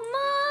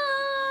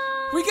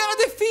 We gotta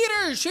defeat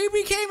her. She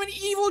became an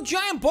evil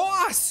giant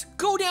boss.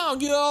 Go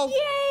down, yo. Yay!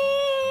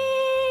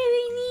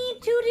 We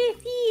need to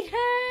defeat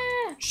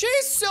her.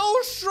 She's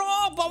so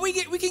strong, but we're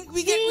gonna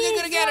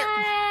get her.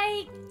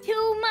 Like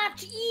too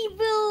much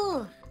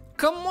evil.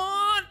 Come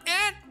on,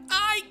 and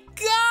I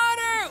got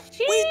her.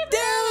 She We did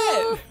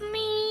it. moved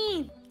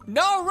me.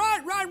 No,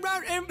 run,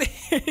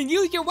 and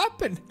use your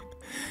weapon.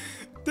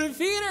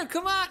 Defeat her.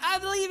 Come on, I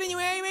believe in you,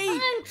 Amy.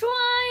 I'm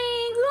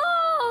trying.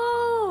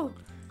 Whoa!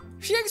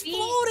 She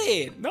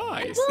exploded.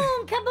 Nice.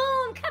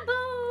 Kaboom!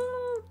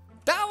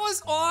 That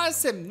was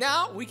awesome.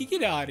 Now we can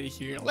get out of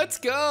here. Let's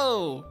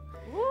go.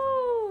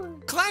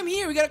 Woo! Climb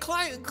here. We gotta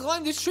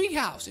climb this tree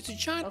house. It's a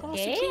giant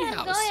awesome tree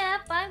house.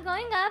 I'm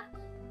going up.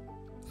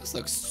 This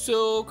looks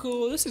so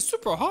cool. This is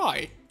super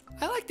high.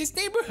 I like this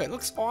neighborhood. It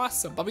looks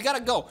awesome. But we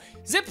gotta go.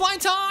 Zipline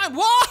time.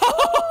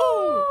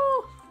 Whoa!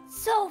 Ooh,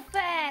 so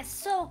fast.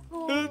 So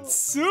cool. It's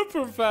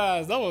super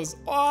fast. That was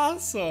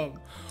awesome.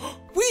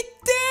 We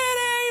did it,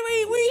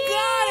 Amy. We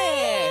got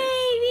it.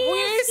 We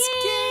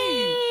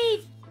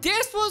escaped.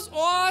 This was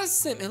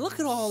awesome. And look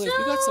at all this.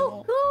 We got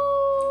some.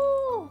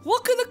 Cool.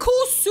 Look at the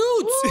cool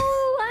suits.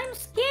 Ooh, I'm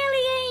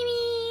scaly,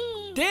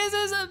 Amy. This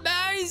is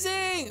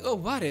amazing. Oh,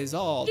 what is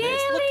all Scaly.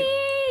 this? Look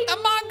at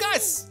Among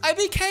Us. I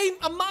became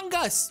Among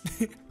Us.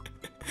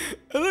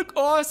 I look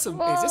awesome.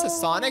 Whoa. Is this a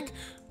Sonic?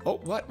 Oh,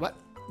 what?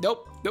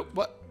 Nope.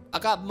 What? I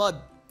got mud.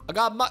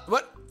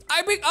 What?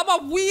 I'm a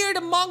weird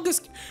Among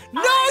Us.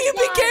 No, you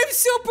became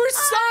Super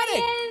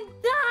Sonic. I am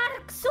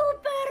Dark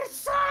Super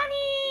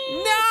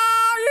Sonic. No,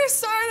 you're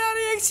Sonic.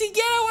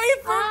 Get away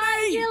from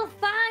me. I will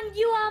find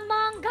you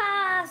Among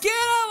Us. Get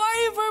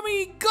away from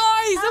me,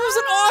 guys. That was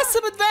an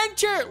awesome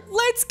adventure.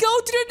 Let's go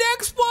to the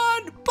next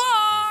one.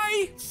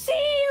 Bye. See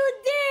you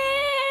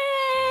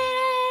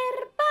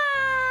there.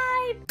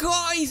 Bye.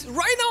 Guys,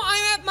 right now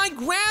I'm at my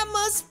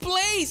grandma's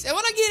place. I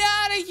want to get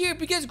out of here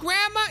because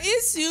grandma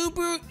is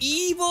super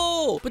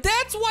evil. But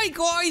that's why,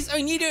 guys,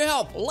 I need your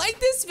help. Like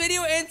this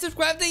video and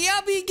subscribe to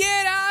help me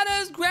get out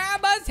of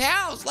grandma's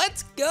house.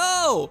 Let's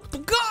go.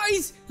 But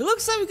guys, it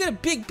looks like we got a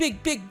big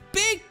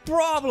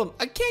problem.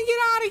 I can't get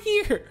out of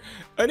here.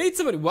 I need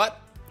somebody. What?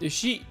 Is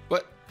she?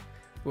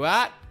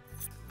 What?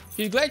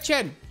 She's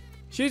glitching.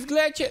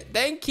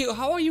 Thank you.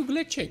 How are you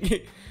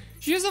glitching?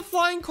 She has a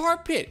flying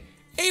carpet.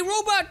 Hey,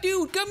 robot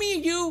dude, come here,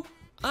 you.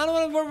 I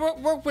don't want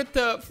to work with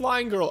the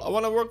flying girl. I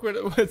want to work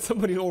with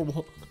somebody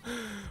normal.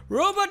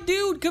 Robot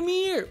dude, come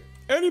here.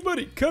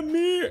 Anybody, come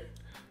here.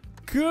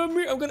 I'm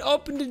going to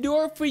open the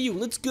door for you.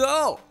 Let's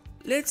go.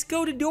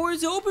 The door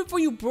is open for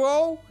you,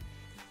 bro.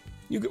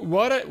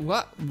 What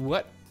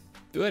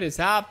is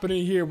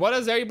happening here? Why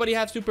does everybody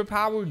have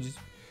superpowers?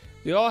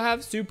 They all have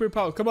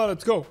superpowers. Come on,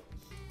 let's go.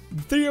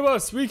 The three of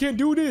us, we can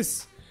do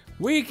this.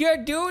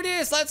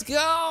 Let's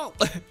go.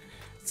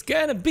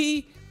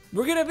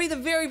 We're gonna be the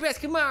very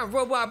best. Come on,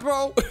 robot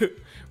bro.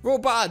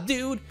 Robot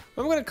dude.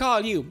 I'm gonna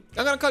call you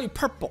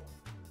Purple.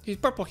 He's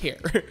purple here.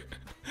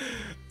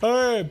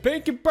 Alright,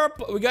 pink and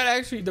purple. We got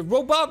actually the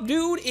robot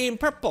dude in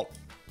purple.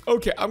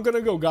 Okay, I'm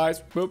gonna go,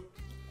 guys. Boop.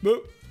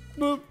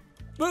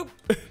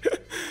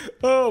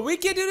 Oh, we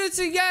can do this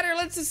together.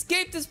 Let's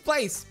escape this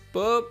place.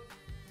 Boop.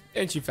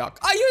 And she fell.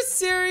 Are you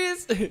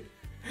serious?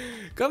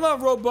 Come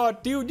on,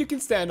 robot dude. You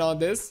can stand on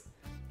this.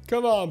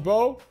 Come on,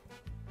 bro.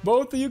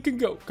 Both of you can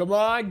go. Come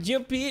on,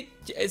 jump it.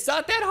 It's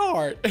not that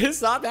hard.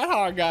 It's not that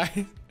hard,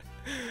 guys.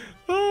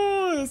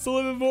 Oh, just a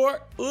little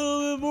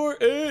bit more.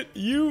 And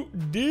you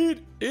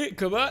did it.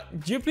 Come on,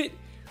 jump it.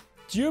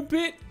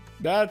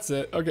 That's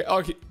it. Okay.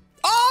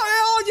 Oh,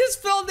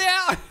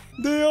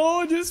 they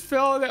all just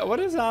fell down. What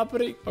is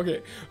happening?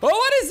 Okay. Oh,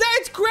 what is that?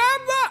 It's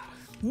Grandma.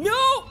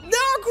 No,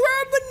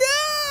 Grandma,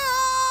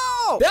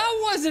 no. That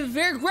wasn't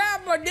fair.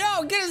 Grandma,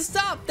 no, gotta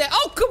stop that.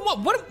 Oh, come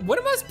on. What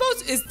am I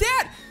supposed to? Is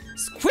that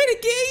Squid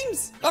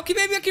Games? Okay,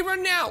 maybe I can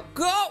run now.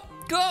 Go.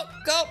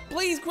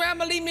 Please,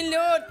 Grandma, leave me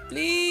alone.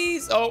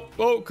 Please.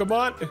 Oh, come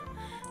on.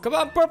 Come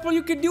on, Purple,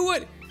 you can do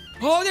it.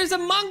 Oh, there's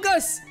Among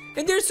Us.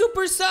 And they're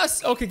super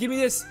sus. Okay, give me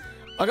this.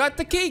 I got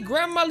the key.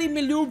 Grandma, leave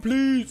me alone,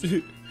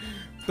 please.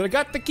 But I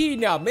got the key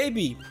now.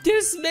 Maybe.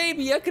 Just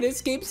maybe I can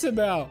escape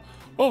somehow.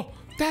 Oh,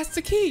 that's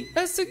the key.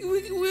 That's the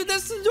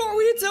door.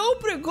 We need to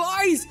open it,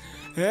 guys.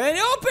 And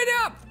open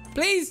up,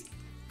 please.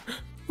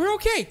 We're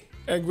okay.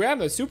 And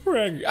Grandma's super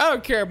angry. I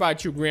don't care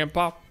about you,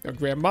 Grandpa or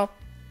Grandma.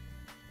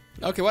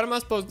 Okay, what am I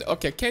supposed to do?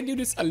 Okay, I can't do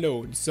this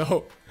alone,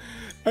 so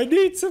I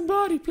need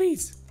somebody,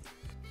 please.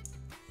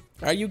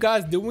 Are you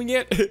guys doing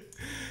it?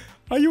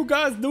 Are you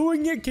guys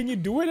doing it? Can you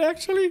do it,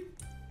 actually?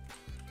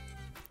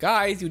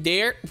 Guys, you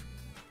dare?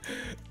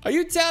 Are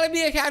you telling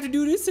me I have to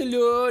do this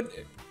alone?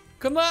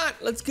 Come on,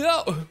 let's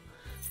go.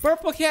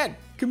 Purple can.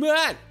 Come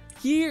on.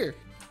 Here,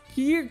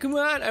 come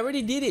on. I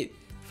already did it.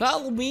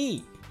 Follow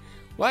me.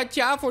 Watch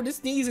out for the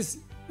sneezes.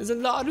 There's a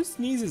lot of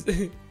sneezes.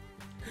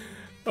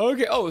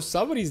 Okay, oh,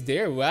 somebody's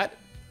there. What?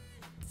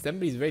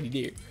 Somebody's already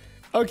there.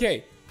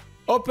 Okay,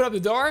 open up the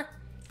door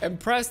and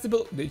press the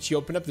blue. Did she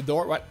open up the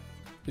door? What?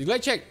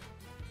 Check.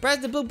 Press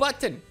the blue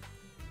button.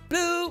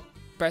 Blue.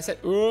 Press it.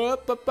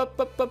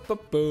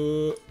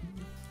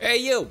 Hey,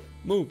 you.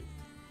 Move.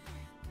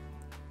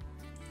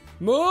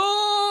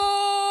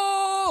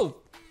 Move.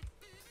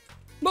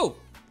 Move.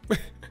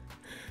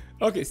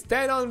 Okay,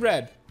 stand on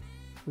red.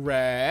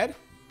 Red.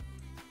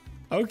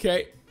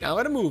 Okay, now I'm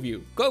gonna move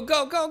you. Go.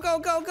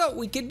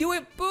 We can do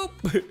it.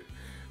 Boop.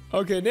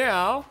 Okay,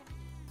 now.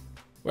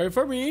 Wait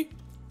for me.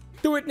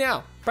 Do it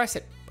now. Press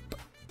it.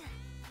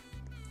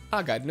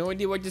 I got no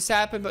idea what just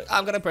happened, but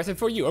I'm gonna press it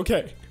for you.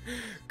 Okay.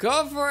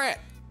 Go for it.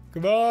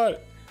 Come on.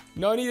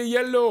 Now I need a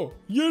yellow.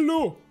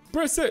 Yellow.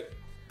 Press it.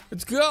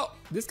 Let's go.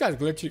 This guy's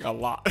glitching a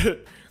lot.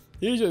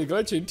 He's just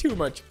glitching too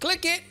much.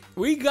 Click it.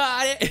 We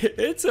got it.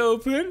 It's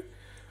open.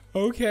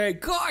 Okay.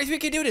 Guys, we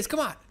can do this.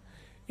 Come on.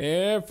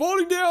 And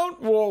falling down.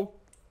 Whoa.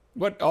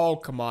 What? Oh,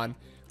 come on.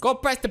 Go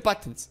press the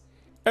buttons.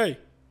 Hey,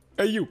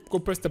 you. Go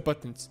press the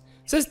buttons.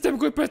 System,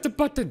 go press the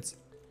buttons.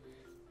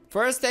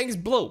 First thing's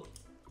blue.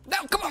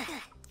 No, come on.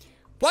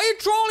 Why are you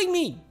trolling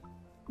me?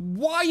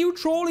 Why are you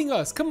trolling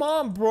us? Come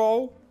on,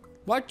 bro.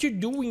 What you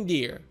doing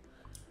there?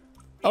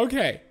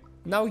 Okay.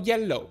 Now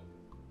yellow.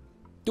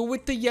 Do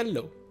it the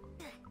yellow.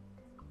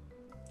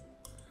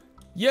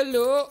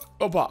 Yellow.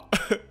 Opa.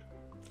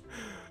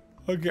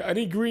 Okay, I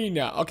need green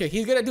now. Okay,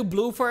 he's gonna do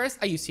blue first.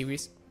 Are you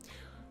serious?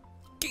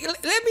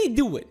 Let me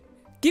do it.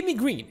 Give me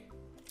green.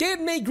 Give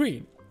me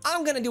green.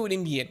 I'm gonna do it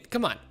in the end.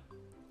 Come on.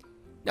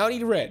 Now I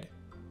need red.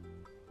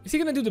 Is he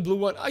gonna do the blue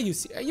one? Are you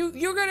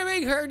you're gonna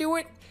make her do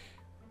it?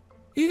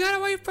 You gotta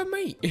wait for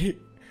me.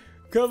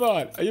 Come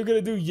on. Are you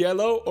gonna do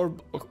yellow or?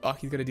 Oh,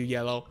 he's gonna do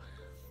yellow.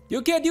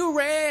 You can do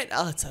red.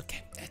 Oh, it's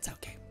okay. It's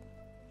okay.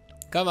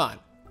 Come on.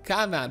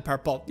 Come on,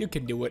 purple. You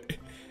can do it.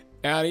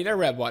 Now I need a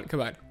red one.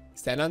 Come on.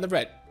 Stand on the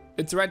red.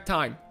 It's red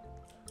time.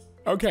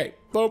 Okay.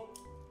 Boop.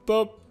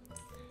 Boop.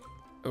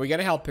 We're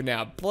gonna help him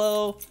now.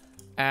 Blue.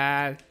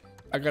 And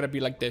I'm gonna be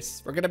like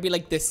this. We're gonna be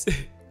like this.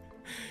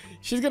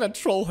 She's gonna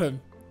troll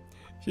him.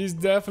 She's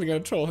definitely gonna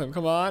troll him.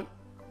 Come on.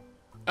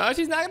 Oh,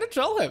 she's not gonna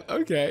troll him.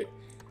 Okay.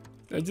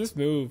 Let's just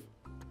move.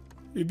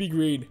 You be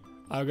green.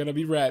 I'm gonna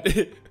be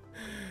red.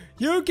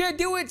 You can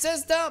do it,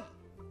 system.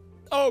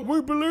 Oh,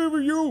 we believe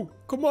in you.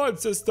 Come on,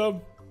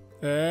 system.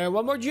 And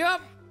one more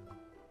jump.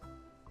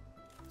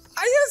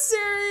 Are you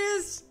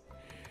serious?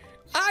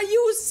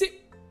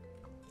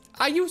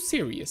 Are you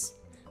serious?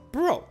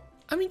 Bro,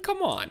 I mean,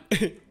 come on.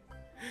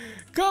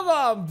 Come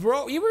on,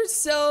 bro. You were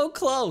so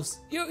close.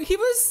 He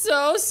was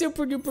so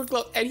super duper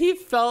close. And he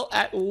fell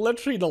at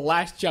literally the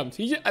last jump.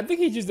 I think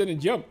he just didn't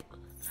jump.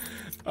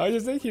 I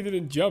just think he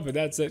didn't jump and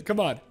that's it. Come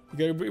on.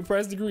 You gotta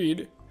press the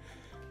green.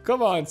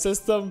 Come on,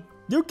 system.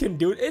 You can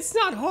do it. It's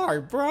not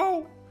hard,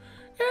 bro.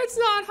 It's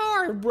not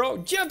hard, bro.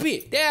 Jump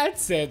it.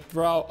 That's it,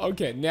 bro.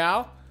 Okay,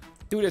 now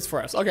do this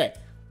for us. Okay.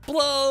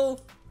 Blue.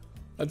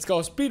 Let's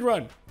go. Speed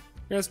run.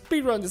 We're gonna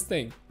speed run this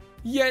thing.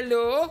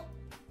 Yellow.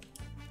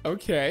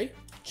 Okay.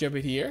 Jump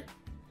it here.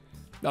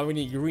 Now we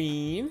need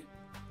green.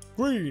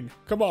 Green.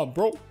 Come on,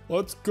 bro.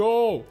 Let's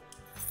go.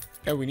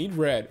 And we need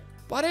red.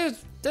 What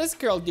is this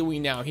girl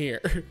doing now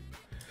here?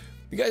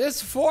 Because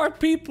there's 4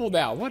 people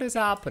now. What is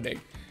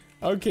happening?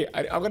 Okay,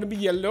 I'm gonna be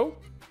yellow.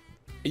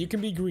 And you can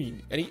be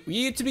green. And you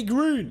need to be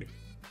green.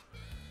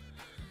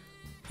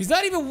 He's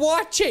not even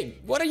watching.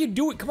 What are you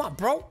doing? Come on,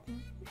 bro.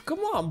 Come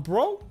on,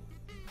 bro.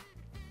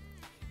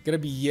 Gonna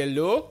be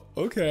yellow.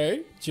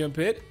 Okay. Jump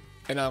it.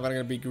 And I'm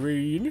gonna be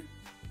green.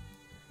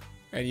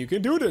 And you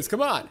can do this.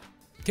 Come on.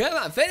 Come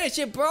on. Finish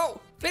it, bro.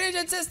 Finish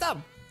it,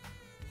 system.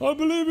 I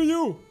believe in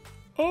you.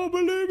 I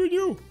believe in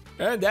you.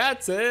 And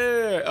that's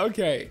it.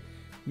 Okay.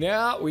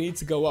 Now we need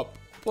to go up.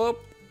 Boop.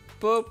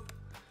 Boop.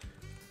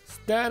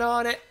 Stand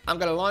on it. I'm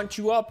gonna launch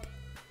you up.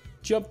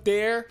 Jump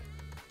there.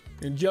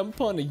 And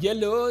jump on the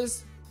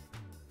yellows.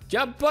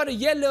 Jump on the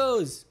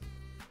yellows.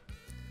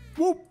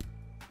 Whoop.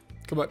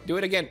 Come on, do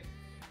it again.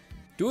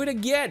 Do it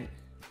again.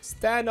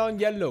 Stand on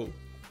yellow.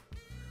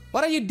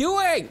 What are you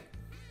doing?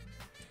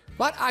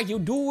 What are you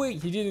doing?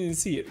 He didn't even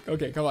see it.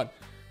 Okay, come on.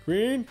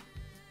 Green.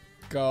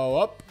 Go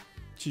up.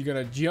 She's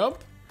gonna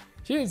jump.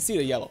 She didn't see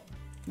the yellow.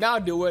 Now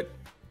do it.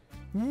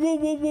 Whoa,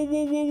 whoa, whoa,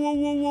 whoa, whoa, whoa,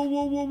 whoa, whoa,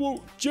 whoa, whoa,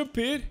 whoa. Jump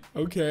it.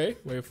 Okay,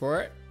 wait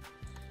for it.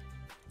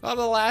 Oh,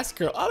 the last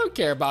girl. I don't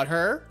care about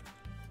her.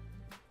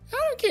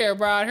 I don't care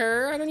about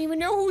her. I don't even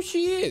know who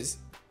she is.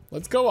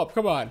 Let's go up.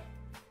 Come on.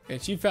 And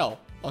she fell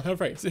on her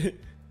face.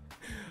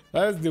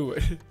 Let's do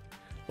it.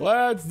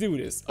 Let's do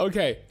this.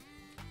 Okay.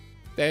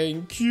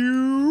 Thank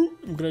you.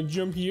 I'm gonna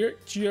jump here.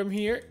 Jump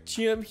here.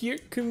 Jump here.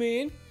 Come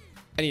in.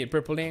 I need a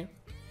purple now.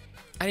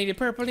 I need a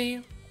purple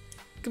now.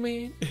 Come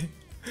in.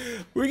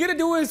 We're gonna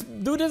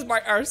do this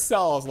by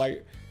ourselves.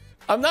 Like,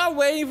 I'm not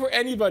waiting for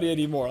anybody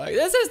anymore. Like,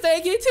 this is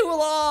taking too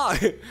long.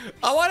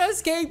 I want to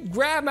escape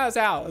Grandma's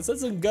house. It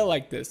doesn't go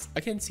like this. I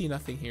can't see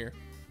nothing here.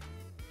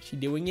 Is she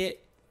doing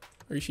it?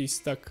 Or is she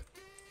stuck?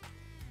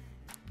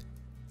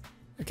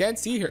 I can't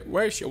see her.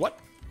 Where is she? What?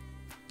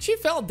 She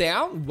fell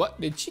down? What?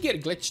 Did she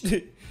get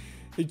glitched?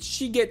 Did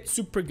she get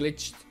super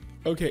glitched?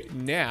 Okay,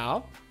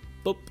 now.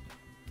 Boop.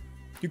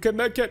 You can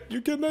make it.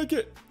 You can make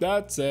it.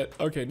 That's it.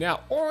 Okay,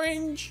 now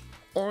orange.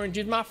 Orange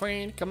is my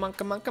friend. Come on,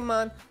 come on, come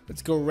on.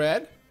 Let's go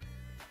red.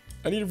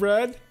 I need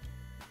red.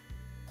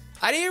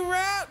 I need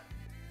red.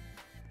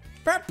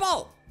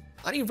 Purple.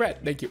 I need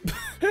red. Thank you.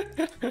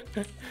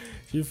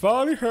 She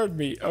finally heard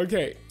me.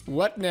 Okay,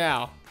 what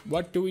now?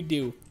 What do we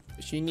do?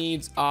 She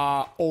needs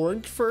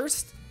orange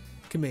first.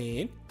 Come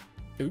in.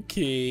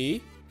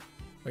 Okay.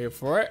 Wait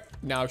for it.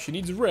 Now she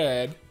needs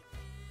red.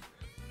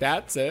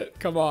 That's it.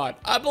 Come on.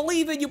 I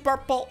believe in you,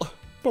 purple.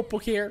 Purple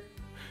here.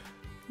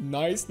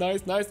 Nice,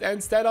 nice, nice.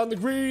 And stand on the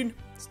green.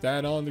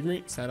 Stand on the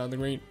green. Stand on the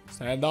green.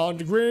 Stand on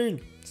the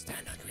green.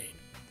 Stand on the green.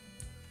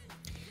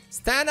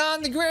 Stand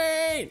on the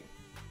green.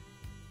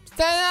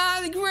 Stand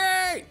on the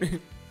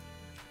green.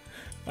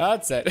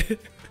 That's it.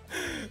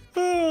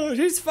 Oh,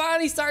 she's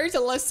finally starting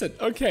to listen.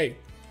 Okay.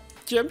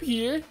 Jump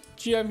here.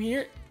 Jump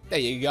here. There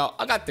you go.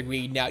 I got the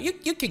green now. You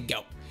can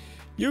go.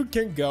 You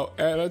can go.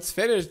 And let's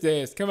finish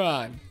this. Come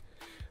on.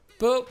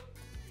 Boop.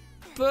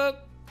 Boop.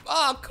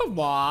 Oh, come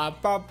on,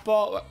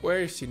 purple.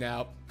 Where is she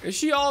now? Is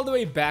she all the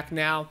way back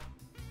now?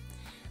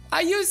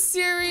 Are you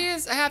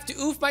serious? I have to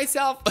oof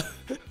myself.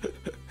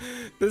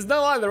 There's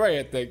no other way,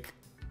 I think.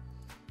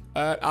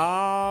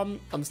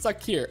 I'm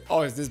stuck here.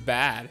 Oh, is this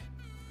bad?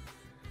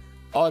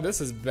 Oh, this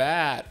is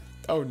bad.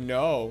 Oh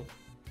no.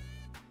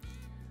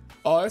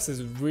 Oh, this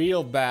is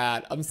real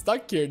bad. I'm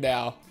stuck here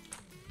now.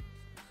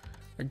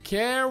 I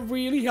can't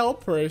really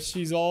help her if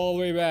she's all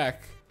the way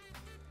back.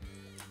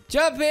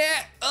 Jump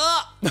it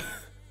up.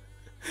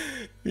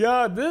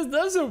 Yeah, this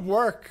doesn't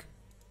work.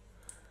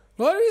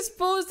 What are we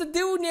supposed to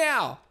do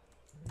now?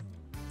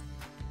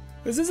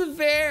 This isn't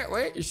fair.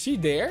 Wait, is she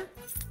there?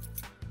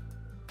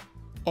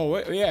 Oh,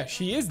 wait, yeah,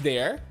 she is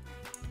there.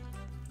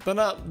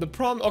 But the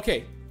problem,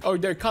 okay. Oh,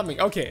 they're coming.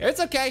 Okay, it's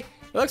okay.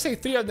 It looks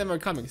like 3 of them are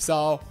coming,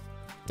 so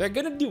they're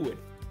gonna do it.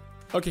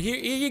 Okay, here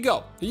you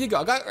go. Here you go.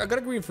 I got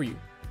a green for you.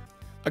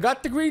 I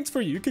got the greens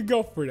for you. You can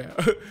go for now.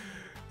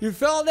 You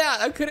fell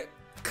down. I couldn't.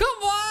 Come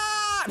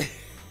on!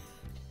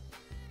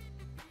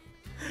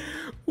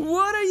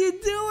 What are you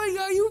doing?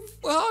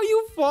 How are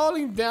you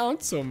falling down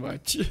so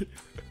much?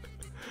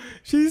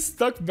 She's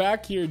stuck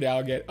back here now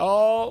again.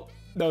 Oh,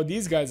 no,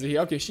 these guys are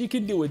here. Okay, she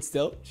can do it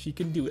still. She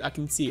can do it. I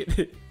can see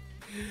it.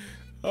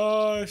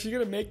 Oh, she's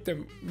gonna make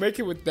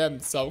it with them.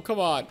 So come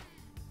on.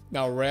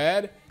 Now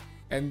red.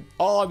 And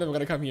all of them are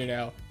gonna come here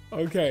now.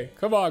 Okay,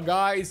 come on,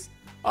 guys.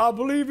 I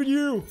believe in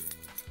you.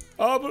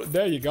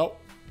 There you go.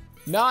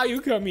 Now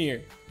you come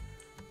here.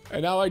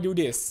 And now I do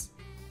this.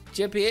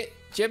 Chip it.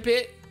 Chip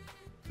it.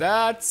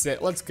 That's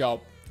it. Let's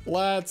go.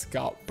 Let's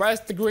go. Press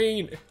the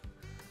green.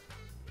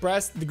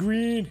 Press the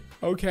green.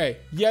 Okay.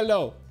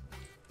 Yellow.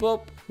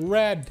 Boop.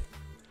 Red.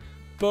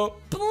 Boop.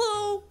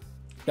 Blue.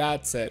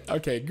 That's it.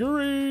 Okay.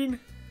 Green.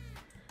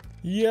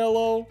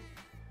 Yellow.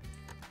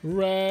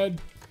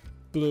 Red.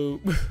 Blue.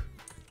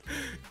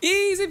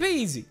 Easy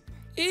peasy.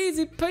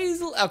 Easy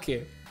peasy.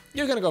 Okay.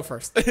 You're gonna go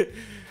first.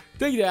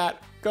 Take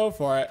that. Go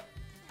for it.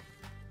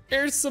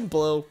 Here's some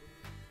blue.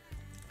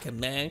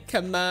 Come on,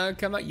 come on,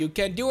 come on. You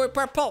can do it,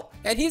 purple.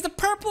 And he's the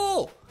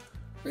purple.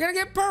 We're gonna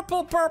get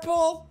purple,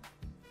 purple.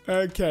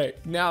 Okay,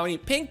 now I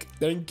need pink.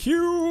 Thank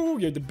you.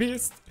 You're the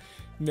best.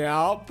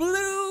 Now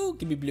blue.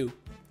 Give me blue.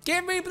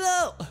 Give me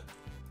blue.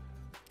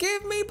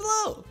 Give me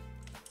blue.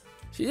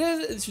 She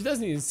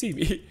doesn't even see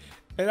me.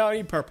 And now I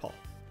need purple.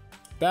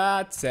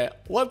 That's it.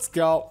 Let's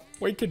go.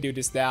 We can do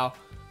this now.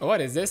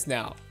 What is this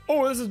now?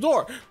 Oh, this is a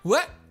door.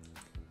 What?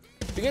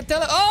 You can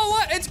tell it. Oh,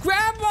 what? It's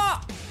Grandma.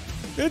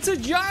 It's a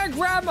giant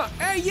grandma.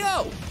 Hey,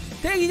 yo,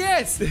 take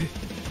this.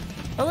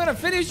 I'm gonna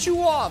finish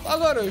you off. I'm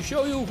gonna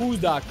show you who's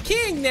the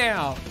king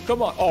now.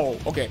 Come on. Oh,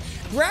 okay.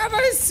 Grandma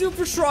is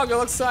super strong, it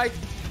looks like.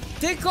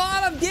 Take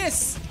all of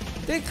this.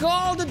 Take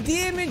all the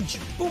damage.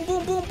 Boom,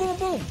 boom, boom, boom,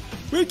 boom.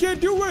 We can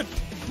do it.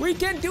 We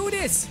can do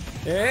this.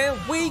 And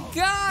we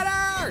got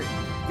her.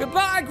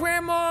 Goodbye,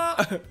 Grandma.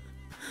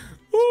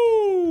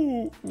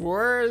 Ooh,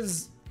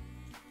 where's...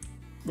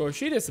 Well,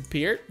 she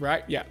disappeared,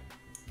 right? Yeah.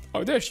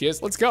 Oh, there she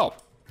is. Let's go.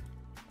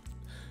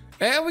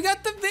 And we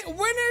got the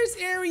winners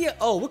area.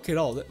 Oh, look at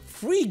all that.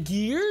 Free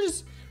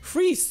gears.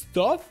 Free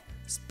stuff.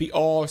 Speed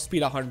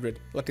 100.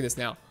 Look at this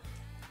now.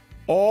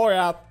 Oh,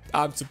 yeah.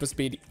 I'm super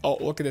speedy. Oh,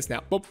 look at this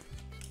now. Boop.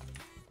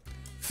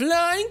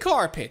 Flying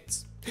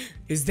carpets.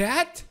 Is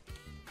that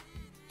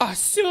a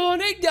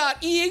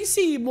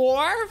Sonic.exe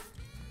morph?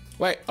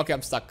 Wait, okay,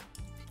 I'm stuck.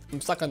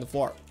 I'm stuck on the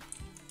floor.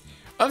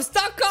 I'm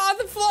stuck on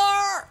the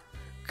floor!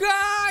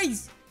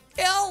 Guys!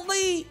 Help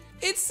me!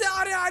 It's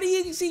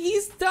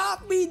Sonic.exe!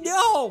 Stop me!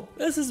 No!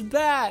 This is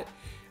bad.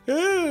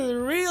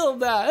 Real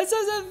bad. This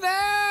isn't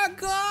fair,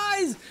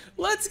 guys!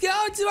 Let's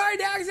go to our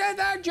next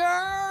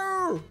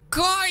adventure!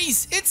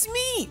 Guys, it's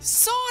me,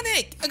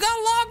 Sonic! I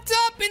got locked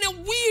up in a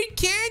weird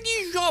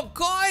candy shop,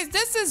 guys!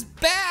 This is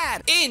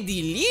bad and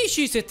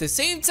delicious at the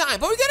same time.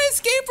 But we gotta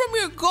escape from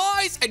here,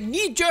 guys! I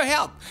need your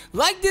help.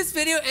 Like this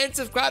video and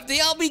subscribe to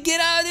help me get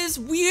out of this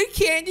weird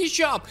candy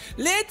shop.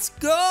 Let's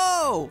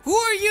go! Who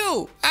are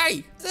you?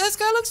 Hey, this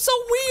guy looks so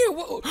weird.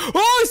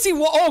 Oh, I see.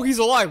 Oh, he's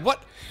alive.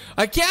 What?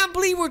 I can't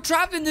believe we're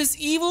trapped in this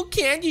evil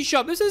candy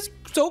shop. This is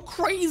so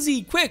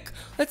crazy. Quick,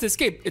 let's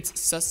escape. It's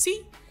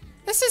Sussy?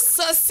 This is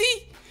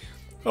Sussy?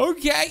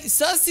 Okay,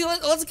 Sussy,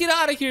 let's get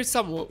out of here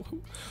somehow.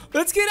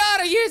 Let's get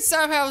out of here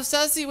somehow,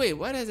 Sussy. Wait,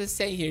 what does it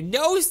say here?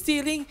 No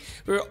stealing.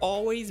 We're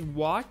always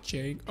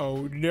watching.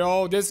 Oh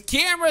no, there's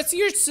cameras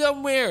here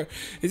somewhere.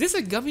 Is this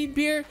a gummy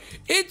bear?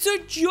 It's a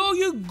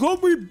giant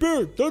gummy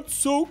bear. That's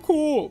so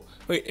cool.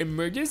 Wait,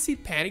 emergency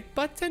panic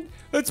button?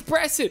 Let's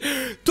press it.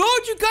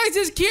 Told you guys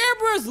there's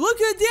cameras. Look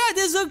at that.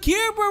 There's a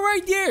camera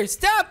right there.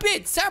 Stop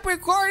it. Stop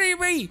recording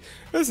me.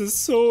 This is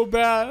so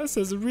bad. This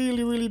is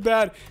really, really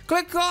bad.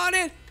 Click on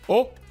it.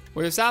 Oh,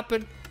 what just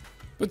happened?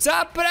 What's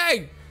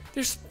happening?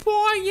 They're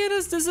spying at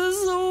us. This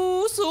is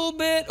so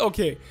bad.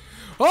 Okay.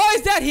 Oh,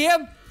 is that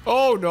him?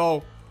 Oh,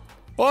 no.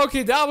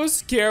 Okay, that was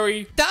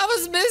scary. That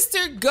was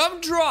Mr.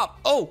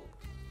 Gumdrop. Oh.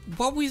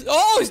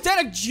 Oh, is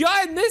that a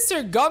giant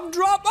Mr.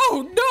 Gumdrop?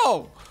 Oh,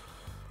 no.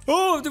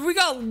 Oh, we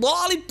got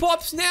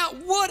lollipops now.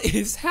 What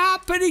is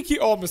happening here?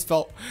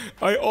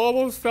 I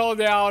almost fell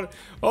down.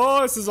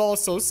 Oh, this is all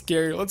so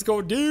scary. Let's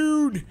go,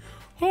 dude.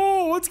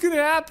 Oh, what's gonna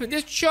happen?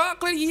 There's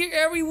chocolate here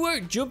everywhere.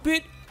 Jump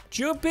it,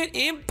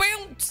 and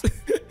bounce.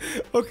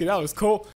 Okay, that was cool.